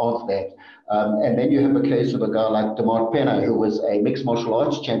instances of that. And then you have a case of a guy like Demart Penna, who was a mixed martial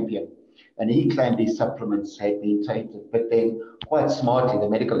arts champion. And he claimed these supplements had been tainted. But then, quite smartly, the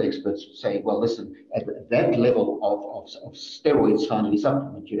medical experts say, well, listen, at that level of steroids found in a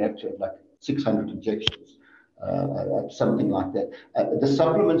supplement, you'd have to have like 600 injections. Something like that. The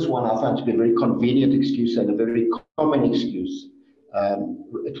supplements one I found to be a very convenient excuse and a very common excuse.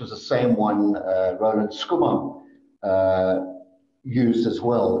 It was the same one Roland Skuman used as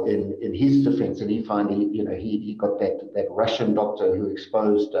well in his defense, and he finally, he got that Russian doctor who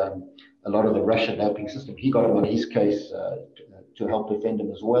exposed a lot of the Russian doping system. He got him on his case to help defend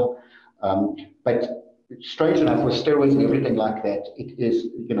him as well. But strange enough, with steroids and everything like that, it is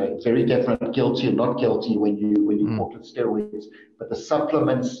very definite guilty and not guilty when you caught with steroids. But the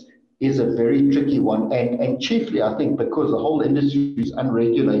supplements is a very tricky one, and chiefly I think because the whole industry is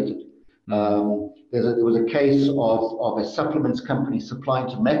unregulated. There was a case of a supplements company supplying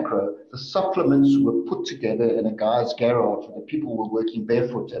to Macro. The supplements were put together in a guy's garage where the people were working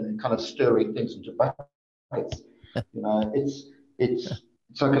barefoot and kind of stirring things into buckets.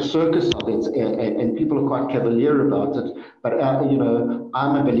 It's like a circus of it, and people are quite cavalier about it. But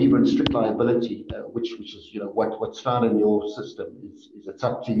I'm a believer in strict liability, which is what's found in your system is it's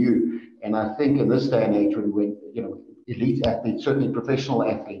up to you. And I think in this day and age, when elite athletes, certainly professional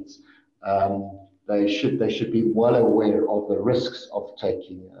athletes, they should be well aware of the risks of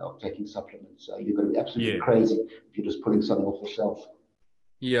taking supplements. You're going to be absolutely crazy if you're just pulling something off the shelf.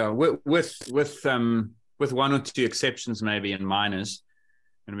 Yeah, with one or two exceptions, maybe, and minors.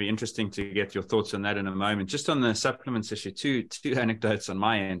 It'll be interesting to get your thoughts on that in a moment. Just on the supplements issue, two anecdotes on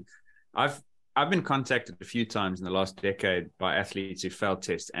my end. I've been contacted a few times in the last decade by athletes who failed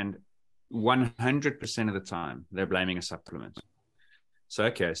tests, and 100% of the time they're blaming a supplement. So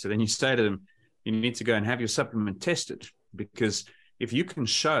then you say to them, you need to go and have your supplement tested, because if you can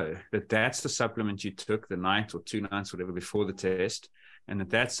show that that's the supplement you took the night or 2 nights, whatever, before the test, and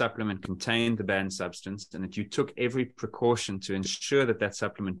that supplement contained the banned substance, and that you took every precaution to ensure that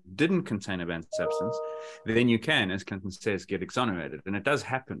supplement didn't contain a banned substance, then you can, as Clinton says, get exonerated. And it does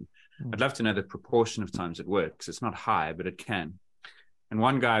happen. I'd love to know the proportion of times it works. It's not high, but it can. And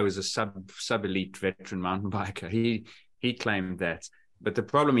one guy was a sub-elite veteran mountain biker. He claimed that. But the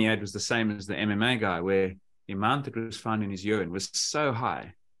problem he had was the same as the MMA guy, where the amount that was found in his urine was so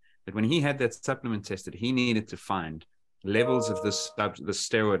high that when he had that supplement tested, he needed to find levels of the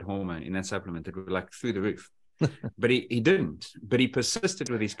steroid hormone in that supplement that were like through the roof. But he didn't. But he persisted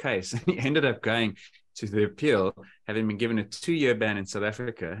with his case. And he ended up going to the appeal, having been given a 2-year ban in South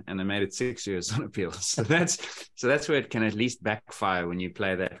Africa, and they made it 6 years on appeal. So that's where it can at least backfire when you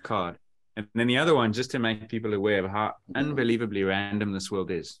play that card. And then the other one, just to make people aware of how unbelievably random this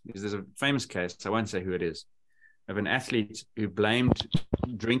world is there's a famous case, I won't say who it is, of an athlete who blamed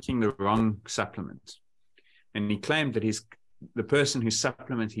drinking the wrong supplement. And he claimed that the person whose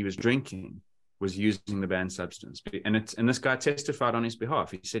supplement he was drinking was using the banned substance. And this guy testified on his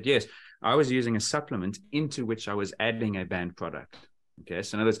behalf. He said, yes, I was using a supplement into which I was adding a banned product. Okay,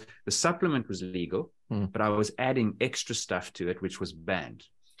 so in other words, the supplement was legal, but I was adding extra stuff to it, which was banned.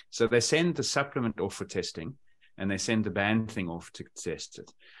 So they send the supplement off for testing, and they send the banned thing off to test it.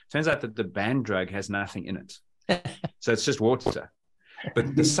 Turns out that the banned drug has nothing in it. So it's just water.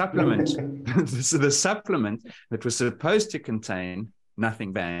 But the supplement, the supplement that was supposed to contain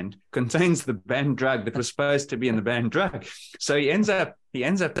nothing banned, contains the banned drug that was supposed to be in the banned drug. So he ends up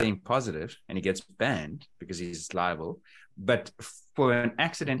being positive and he gets banned because he's liable. But for an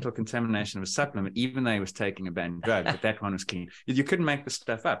accidental contamination of a supplement, even though he was taking a banned drug, but that one was clean. You couldn't make this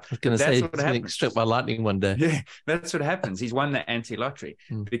stuff up. I was going to say, he's getting struck by lightning one day. Yeah, that's what happens. He's won the anti-lottery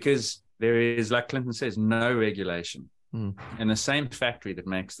because there is, like Clinton says, no regulation. And the same factory that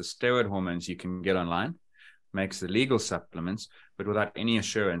makes the steroid hormones you can get online makes the legal supplements, but without any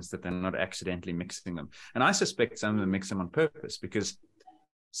assurance that they're not accidentally mixing them. And I suspect some of them mix them on purpose because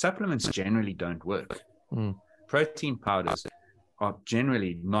supplements generally don't work. Protein powders are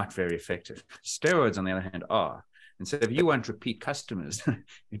generally not very effective. Steroids, on the other hand, are. And so if you want repeat customers,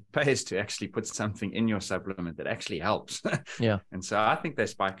 it pays to actually put something in your supplement that actually helps. Yeah. And so I think they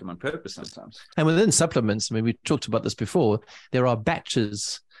spike them on purpose sometimes. And within supplements, I mean, we talked about this before, there are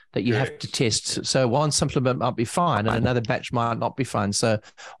batches that you have to test. So one supplement might be fine and another batch might not be fine. So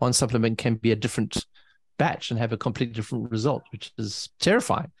one supplement can be a different batch and have a completely different result, which is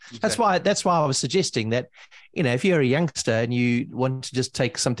terrifying. Exactly. That's why I was suggesting that, if you're a youngster and you want to just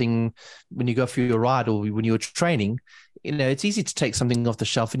take something when you go for your ride or when you're training, it's easy to take something off the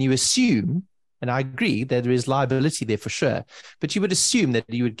shelf and you assume, and I agree that there is liability there for sure, but you would assume that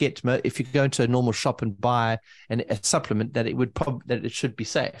you would get, if you go into a normal shop and buy a supplement, that that it should be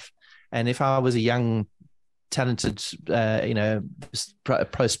safe. And if I was a young, talented,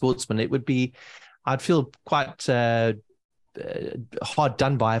 pro sportsman, I'd feel quite hard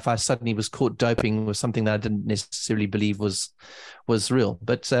done by if I suddenly was caught doping with something that I didn't necessarily believe was real.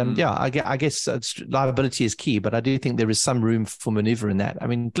 But I guess liability is key. But I do think there is some room for maneuver in that. I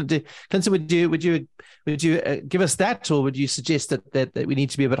mean, Clinton, would you give us that, or would you suggest that we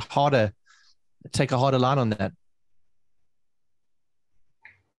need to be a bit harder, take a harder line on that?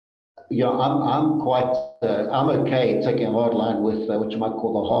 Yeah, I'm quite. I'm okay taking a hard line with what you might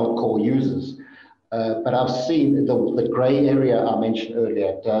call the hardcore users. But I've seen the grey area I mentioned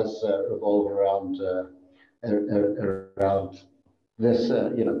earlier does revolve around this,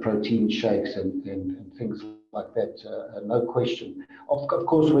 protein shakes and things like that. No question. Of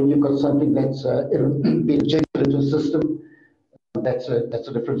course, when you've got something that's been injected into a system, that's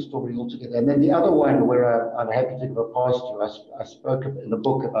a different story altogether. And then the other one where I'm happy to give a pass to, I spoke in a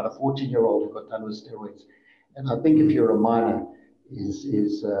book about a 14-year-old who got done with steroids, and I think if you're a minor,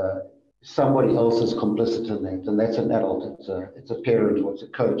 is somebody else is complicit in that, and that's an adult. It's a parent, or it's a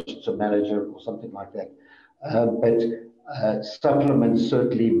coach, it's a manager, or something like that. But supplements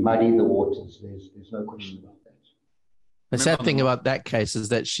certainly muddy the waters. There's no question about that. The sad thing about that case is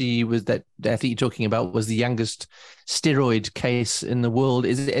that that athlete you're talking about was the youngest steroid case in the world.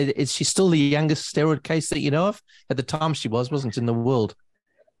 Is she still the youngest steroid case that you know of? At the time she wasn't in the world.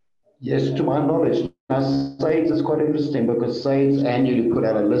 Yes, to my knowledge. Now, SAIDS is quite interesting because SAIDS annually put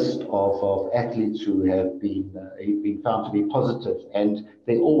out a list of athletes who have been found to be positive, and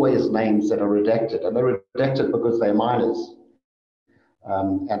they're always names that are redacted, and they're redacted because they're minors.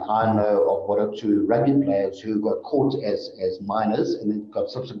 And I know of one or two rugby players who got caught as minors and then got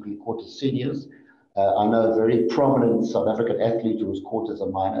subsequently caught as seniors. I know a very prominent South African athlete who was caught as a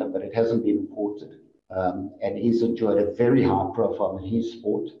minor, but it hasn't been reported. And he's enjoyed a very high profile in his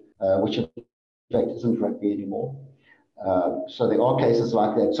sport, which in fact isn't rugby anymore. So there are cases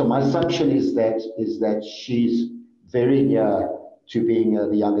like that. So my assumption is that she's very near to being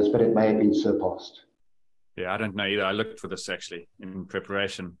the youngest, but it may have been surpassed. Yeah, I don't know either. I looked for this actually in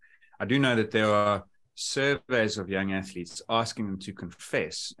preparation. I do know that there are surveys of young athletes asking them to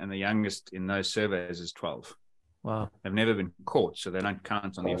confess, and the youngest in those surveys is 12. Wow. They've never been caught, so they don't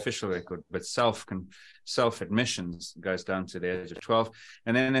count on the official record, but self-admissions goes down to the age of 12.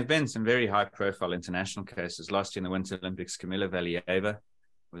 And then there have been some very high-profile international cases. Last year in the Winter Olympics, Kamila Valieva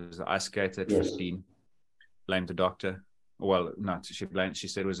was the ice skater at 15, blamed the doctor. Well, not she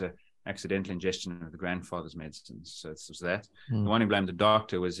said it was a accidental ingestion of the grandfather's medicines. So it was that. The one who blamed the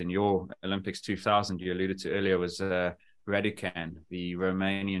doctor was in your Olympics 2000, you alluded to earlier, was Raducan, the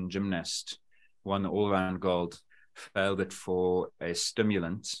Romanian gymnast, won the all-round gold, failed it for a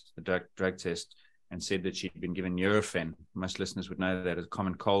stimulant, a drug test, and said that she'd been given Nurofen. Most listeners would know that as a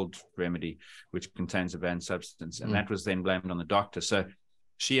common cold remedy, which contains a banned substance. And that was then blamed on the doctor. So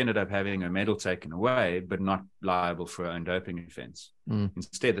she ended up having her medal taken away, but not liable for her own doping offense.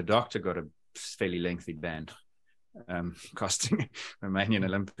 Instead, the doctor got a fairly lengthy ban, costing Romanian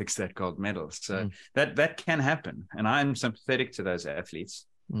Olympics that gold medal. So that can happen. And I'm sympathetic to those athletes.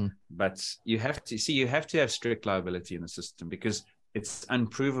 But you have to have strict liability in the system because it's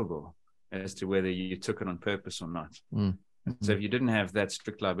unprovable as to whether you took it on purpose or not. So if you didn't have that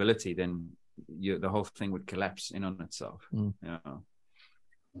strict liability, then the whole thing would collapse in on itself.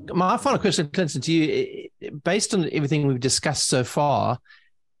 my final question, Clinton, to you, based on everything we've discussed so far,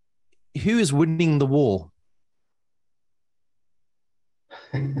 who is winning the war?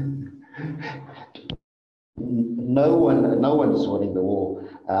 No one's winning the war.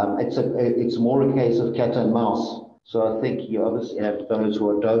 It's more a case of cat and mouse. So I think you obviously have those who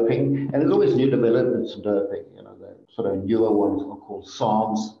are doping, and there's always new developments in doping. The sort of newer ones are called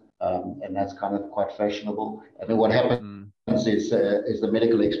SARMs, and that's kind of quite fashionable. And then what happens is the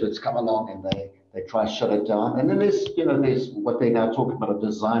medical experts come along and they try to shut it down. And then there's what they now talk about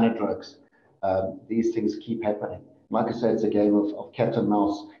designer drugs. These things keep happening. Like I said, it's a game of cat and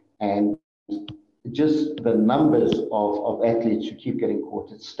mouse, and just the numbers of athletes who keep getting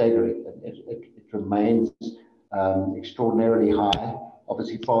caught, it's staggering. It remains extraordinarily high,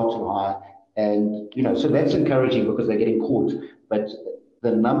 obviously far too high. And, so that's encouraging because they're getting caught. But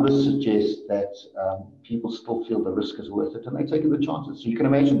the numbers suggest that people still feel the risk is worth it and they're taking the chances. So you can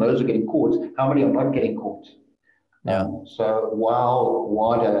imagine those who are getting caught, how many are not getting caught? Yeah. So while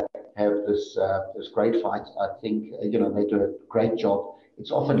WADA have this great fight, I think, they do a great job.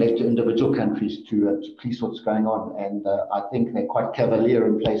 It's often left to individual countries to police what's going on. And I think they're quite cavalier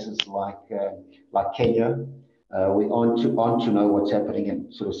in places like Kenya. We aren't to know what's happening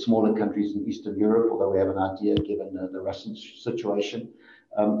in sort of smaller countries in Eastern Europe, although we have an idea given the Russian situation.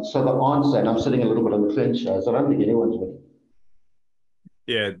 So the answer, and I'm sitting a little bit on the fence, is I don't think anyone's winning.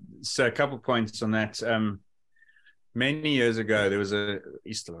 Yeah, so a couple of points on that. Many years ago, there was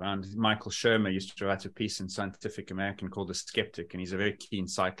still around, Michael Shermer used to write a piece in Scientific American called The Skeptic, and he's a very keen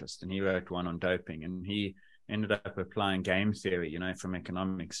cyclist, and he wrote one on doping, and he ended up applying game theory, from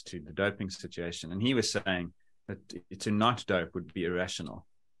economics to the doping situation. And he was saying that to not dope would be irrational.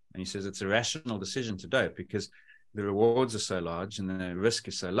 And he says it's a rational decision to dope because the rewards are so large and the risk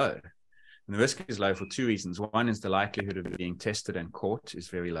is so low. And the risk is low for two reasons. One is the likelihood of being tested and caught is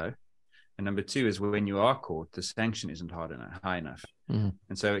very low. And number two is when you are caught, the sanction isn't high enough. Mm-hmm.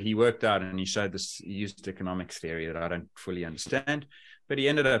 And so he worked out and he showed this, he used economics theory that I don't fully understand, but he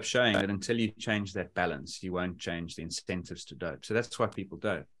ended up showing that until you change that balance, you won't change the incentives to dope. So that's why people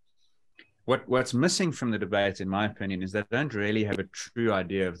dope. What's missing from the debate, in my opinion, is they don't really have a true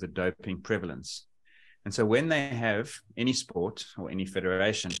idea of the doping prevalence. And so when they have any sport or any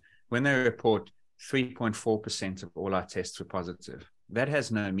federation, when they report 3.4% of all our tests were positive, that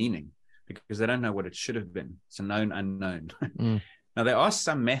has no meaning, because they don't know what it should have been. It's a known unknown. Now, there are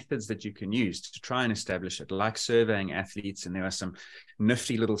some methods that you can use to try and establish it, like surveying athletes, and there are some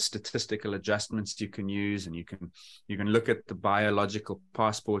nifty little statistical adjustments you can use, and you can look at the biological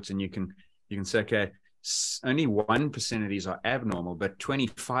passports, and you can say, okay, only 1% of these are abnormal, but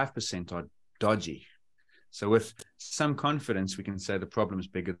 25% are dodgy. So with some confidence, we can say the problem is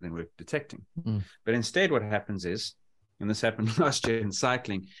bigger than we're detecting. But instead, what happens is, and this happened last year in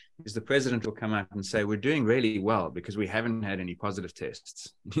cycling, is the president will come out and say, we're doing really well because we haven't had any positive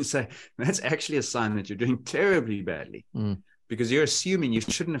tests. You say, that's actually a sign that you're doing terribly badly because you're assuming you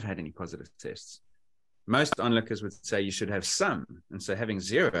shouldn't have had any positive tests. Most onlookers would say you should have some. And so having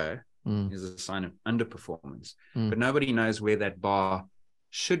zero is a sign of underperformance. But nobody knows where that bar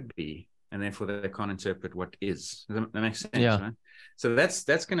should be, and therefore they can't interpret what is. Does that make sense? Yeah. Right? So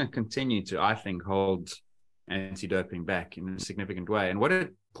that's going to continue to, I think, hold anti-doping back in a significant way. And what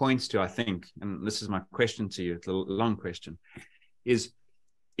it points to, I think, and this is my question to you, it's a long question, is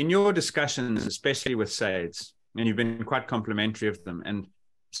in your discussions, especially with SAIDs, and you've been quite complimentary of them, and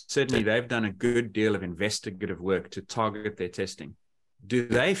certainly they've done a good deal of investigative work to target their testing. Do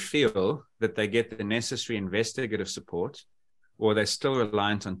they feel that they get the necessary investigative support, or are they still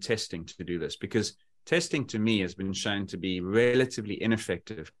reliant on testing to do this? Because testing, to me, has been shown to be relatively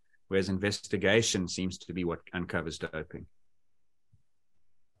ineffective, whereas investigation seems to be what uncovers doping.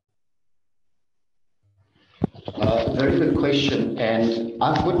 Very good question. And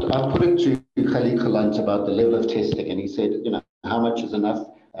I put it to Khalid Khalant about the level of testing, and he said, how much is enough?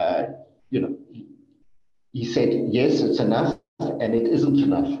 He said, yes, it's enough, and it isn't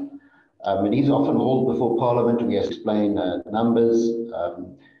enough. And he's often hauled before Parliament, and he has to explain numbers,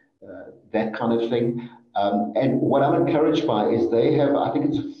 that kind of thing. And what I'm encouraged by is they have, I think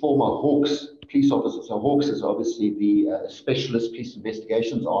it's a former Hawks police officer. So Hawks is obviously the specialist police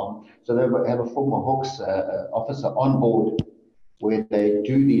investigations arm. So they have a former Hawks officer on board where they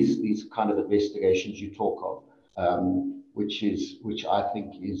do these kind of investigations you talk of, which I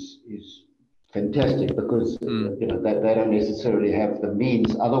think is fantastic, because they don't necessarily have the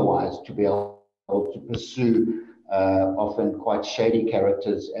means otherwise to be able to pursue often quite shady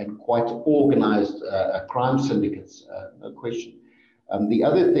characters and quite organized crime syndicates, no question. The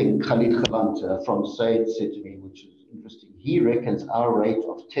other thing Khalid Khalant from SAID said to me, which is interesting, he reckons our rate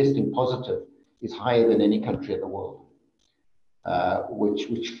of testing positive is higher than any country in the world,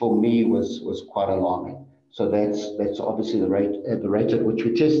 which for me was quite alarming. So that's obviously the rate at which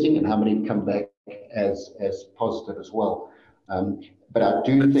we're testing and how many come back as positive as well. But I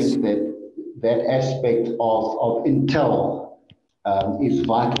do think that aspect of intel is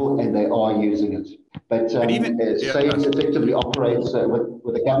vital, and they are using it. But SAIDS effectively operates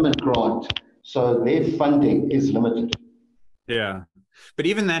with a government grant, so their funding is limited. Yeah. But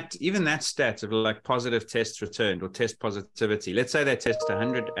even that stat of like positive tests returned or test positivity, let's say they test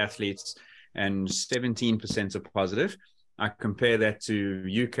 100 athletes and 17% are positive. I compare that to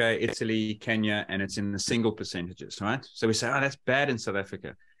UK, Italy, Kenya, and it's in the single percentages, right? So we say, oh, that's bad in South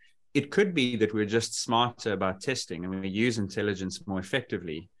Africa. It could be that we're just smarter about testing and we use intelligence more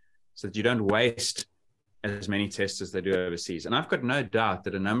effectively so that you don't waste as many tests as they do overseas. And I've got no doubt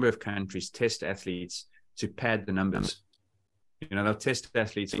that a number of countries test athletes to pad the numbers. You know, they'll test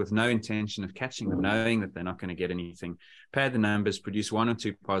athletes with no intention of catching them, knowing that they're not going to get anything, pad the numbers, produce 1 or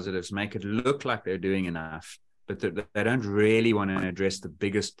 2 positives, make it look like they're doing enough, but they don't really want to address the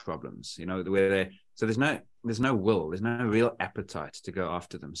biggest problems, you know, so there's no will, there's no real appetite to go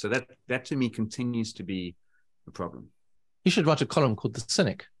after them. So that to me continues to be a problem. You should write a column called The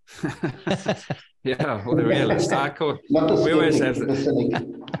Cynic. Yeah, or The Realist. I call Not the we always have the cynic.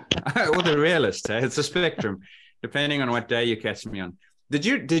 or The Realist. It's a spectrum, depending on what day you catch me on.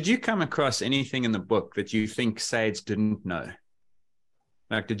 Did you come across anything in the book that you think SAIDS didn't know?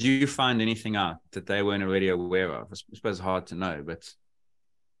 Like, did you find anything out that they weren't already aware of? I suppose it's hard to know, but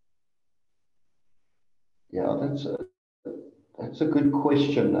yeah, that's a good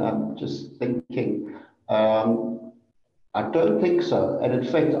question. I'm just thinking. I don't think so. And in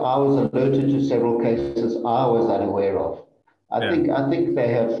fact, I was alerted to several cases I was unaware of. I think they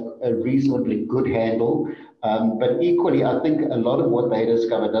have a reasonably good handle, but equally, I think a lot of what they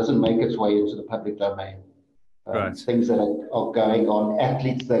discover doesn't make its way into the public domain. Right. Things that are going on,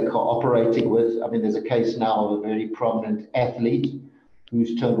 athletes they're cooperating with. I mean, there's a case now of a very prominent athlete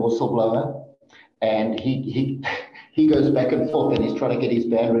who's turned whistleblower, and he goes back and forth, and he's trying to get his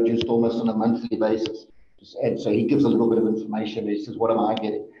ban reduced almost on a monthly basis. And so he gives a little bit of information. He says, what am I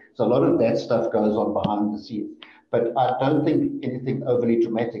getting? So a lot of that stuff goes on behind the scenes. But I don't think anything overly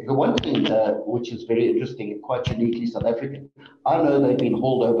dramatic. The one thing which is very interesting and quite uniquely South African, I know they've been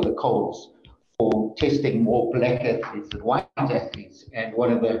hauled over the coals for testing more black athletes than white athletes. And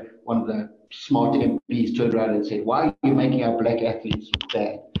one of the smart MPs turned around and said, why are you making our black athletes look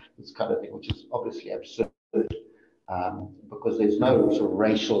bad? This kind of thing, which is obviously absurd, because there's no sort of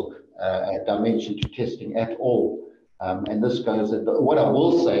racial dimension to testing at all. And this goes, what I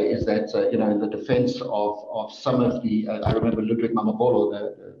will say is that, in the defense of some of the, I remember Ludwig Mamabolo,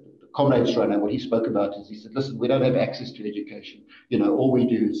 the Comrades runner, what he spoke about is he said, listen, we don't have access to education. All we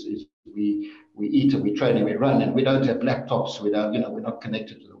do is we eat and we train and we run, and we don't have laptops, we don't, we're not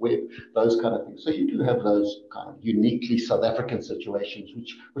connected to the web, those kind of things. So you do have those kind of uniquely South African situations,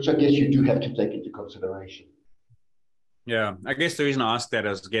 which I guess you do have to take into consideration. Yeah, I guess the reason I asked that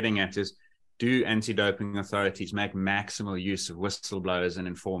I was getting at is, do anti-doping authorities make maximal use of whistleblowers and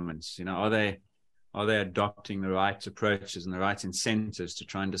informants? Are they adopting the right approaches and the right incentives to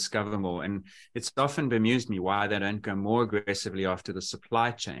try and discover more? And it's often bemused me why they don't go more aggressively after the supply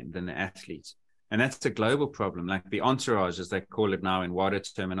chain than the athletes. And that's a global problem, like the entourage, as they call it now in WADA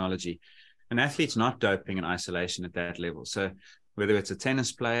terminology. An athlete's not doping in isolation at that level. So whether it's a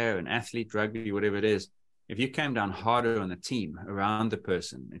tennis player, an athlete, rugby, whatever it is, if you came down harder on the team around the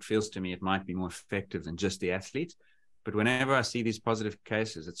person, it feels to me it might be more effective than just the athlete. But whenever I see these positive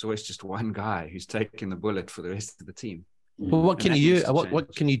cases, it's always just one guy who's taking the bullet for the rest of the team. Well, what can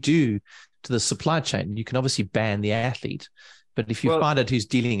you do to the supply chain? You can obviously ban the athlete, but if you find out who's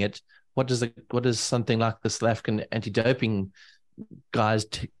dealing it, what does something like the South African anti-doping guys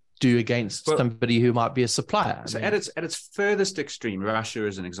do against somebody who might be a supplier? So at its furthest extreme, Russia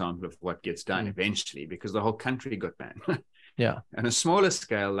is an example of what gets done eventually, because the whole country got banned. Yeah. On a smaller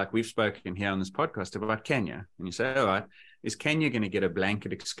scale, like we've spoken here on this podcast about Kenya, and you say, all right, is Kenya going to get a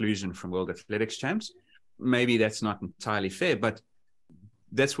blanket exclusion from World Athletics Champs? Maybe that's not entirely fair, but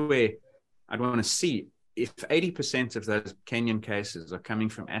that's where I'd want to see if 80% of those Kenyan cases are coming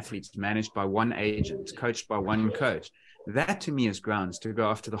from athletes managed by one agent, coached by one coach. That to me is grounds to go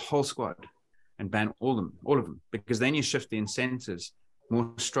after the whole squad and ban all of them, because then you shift the incentives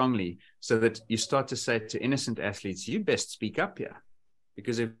more strongly so that you start to say to innocent athletes, you best speak up here,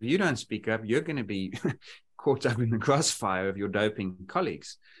 because if you don't speak up, you're going to be caught up in the crossfire of your doping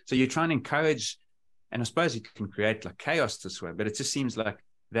colleagues. So you try and encourage, and I suppose you can create like chaos this way, but it just seems like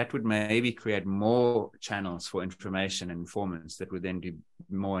that would maybe create more channels for information and informants that would then do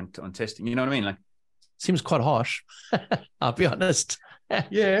more on testing. You know what I mean? Like, seems quite harsh. I'll be honest.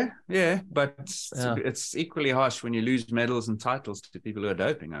 yeah, but it's equally harsh when you lose medals and titles to people who are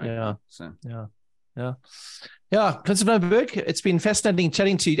doping. Principal Berg, it's been fascinating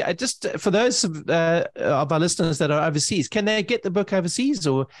chatting to you. Just for those of our listeners that are overseas, can they get the book overseas,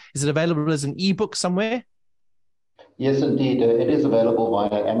 or is it available as an ebook somewhere? Yes, indeed. It is available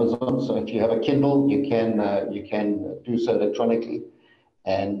via Amazon. So if you have a Kindle, you can do so electronically.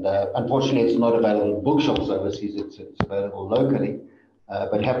 And unfortunately, it's not available in bookshops overseas. It's available locally.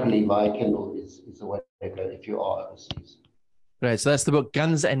 But happily, via Kindle is the way to go if you are overseas. Great. So that's the book,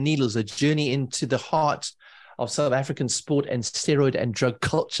 Guns and Needles, A Journey into the Heart of South African Sport and Steroid and Drug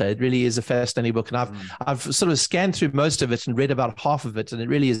Culture. It really is a fascinating book. And I've sort of scanned through most of it and read about half of it. And it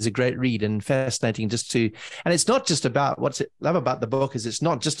really is a great read and fascinating and it's not just about, what's it love about the book is it's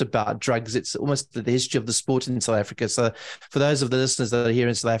not just about drugs. It's almost the history of the sport in South Africa. So for those of the listeners that are here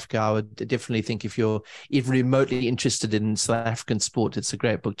in South Africa, I would definitely think if you're even remotely interested in South African sport, it's a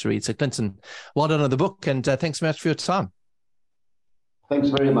great book to read. So Clinton, well done on the book. And thanks so much for your time. Thanks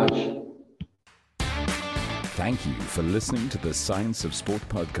very much. Thank you for listening to the Science of Sport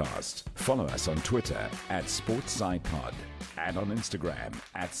podcast. Follow us on Twitter @SportsSciPod and on Instagram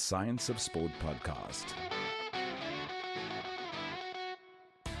 @Science of Sport Podcast.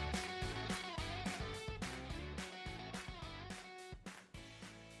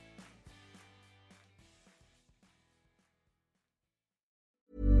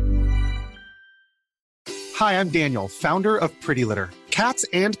 Hi, I'm Daniel, founder of Pretty Litter. Cats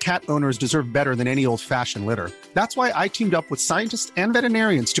and cat owners deserve better than any old-fashioned litter. That's why I teamed up with scientists and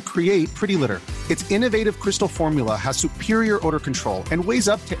veterinarians to create Pretty Litter. Its innovative crystal formula has superior odor control and weighs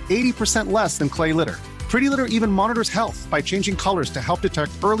up to 80% less than clay litter. Pretty Litter even monitors health by changing colors to help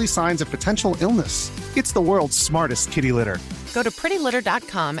detect early signs of potential illness. It's the world's smartest kitty litter. Go to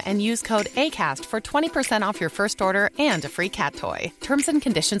prettylitter.com and use code ACAST for 20% off your first order and a free cat toy. Terms and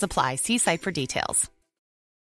conditions apply. See site for details.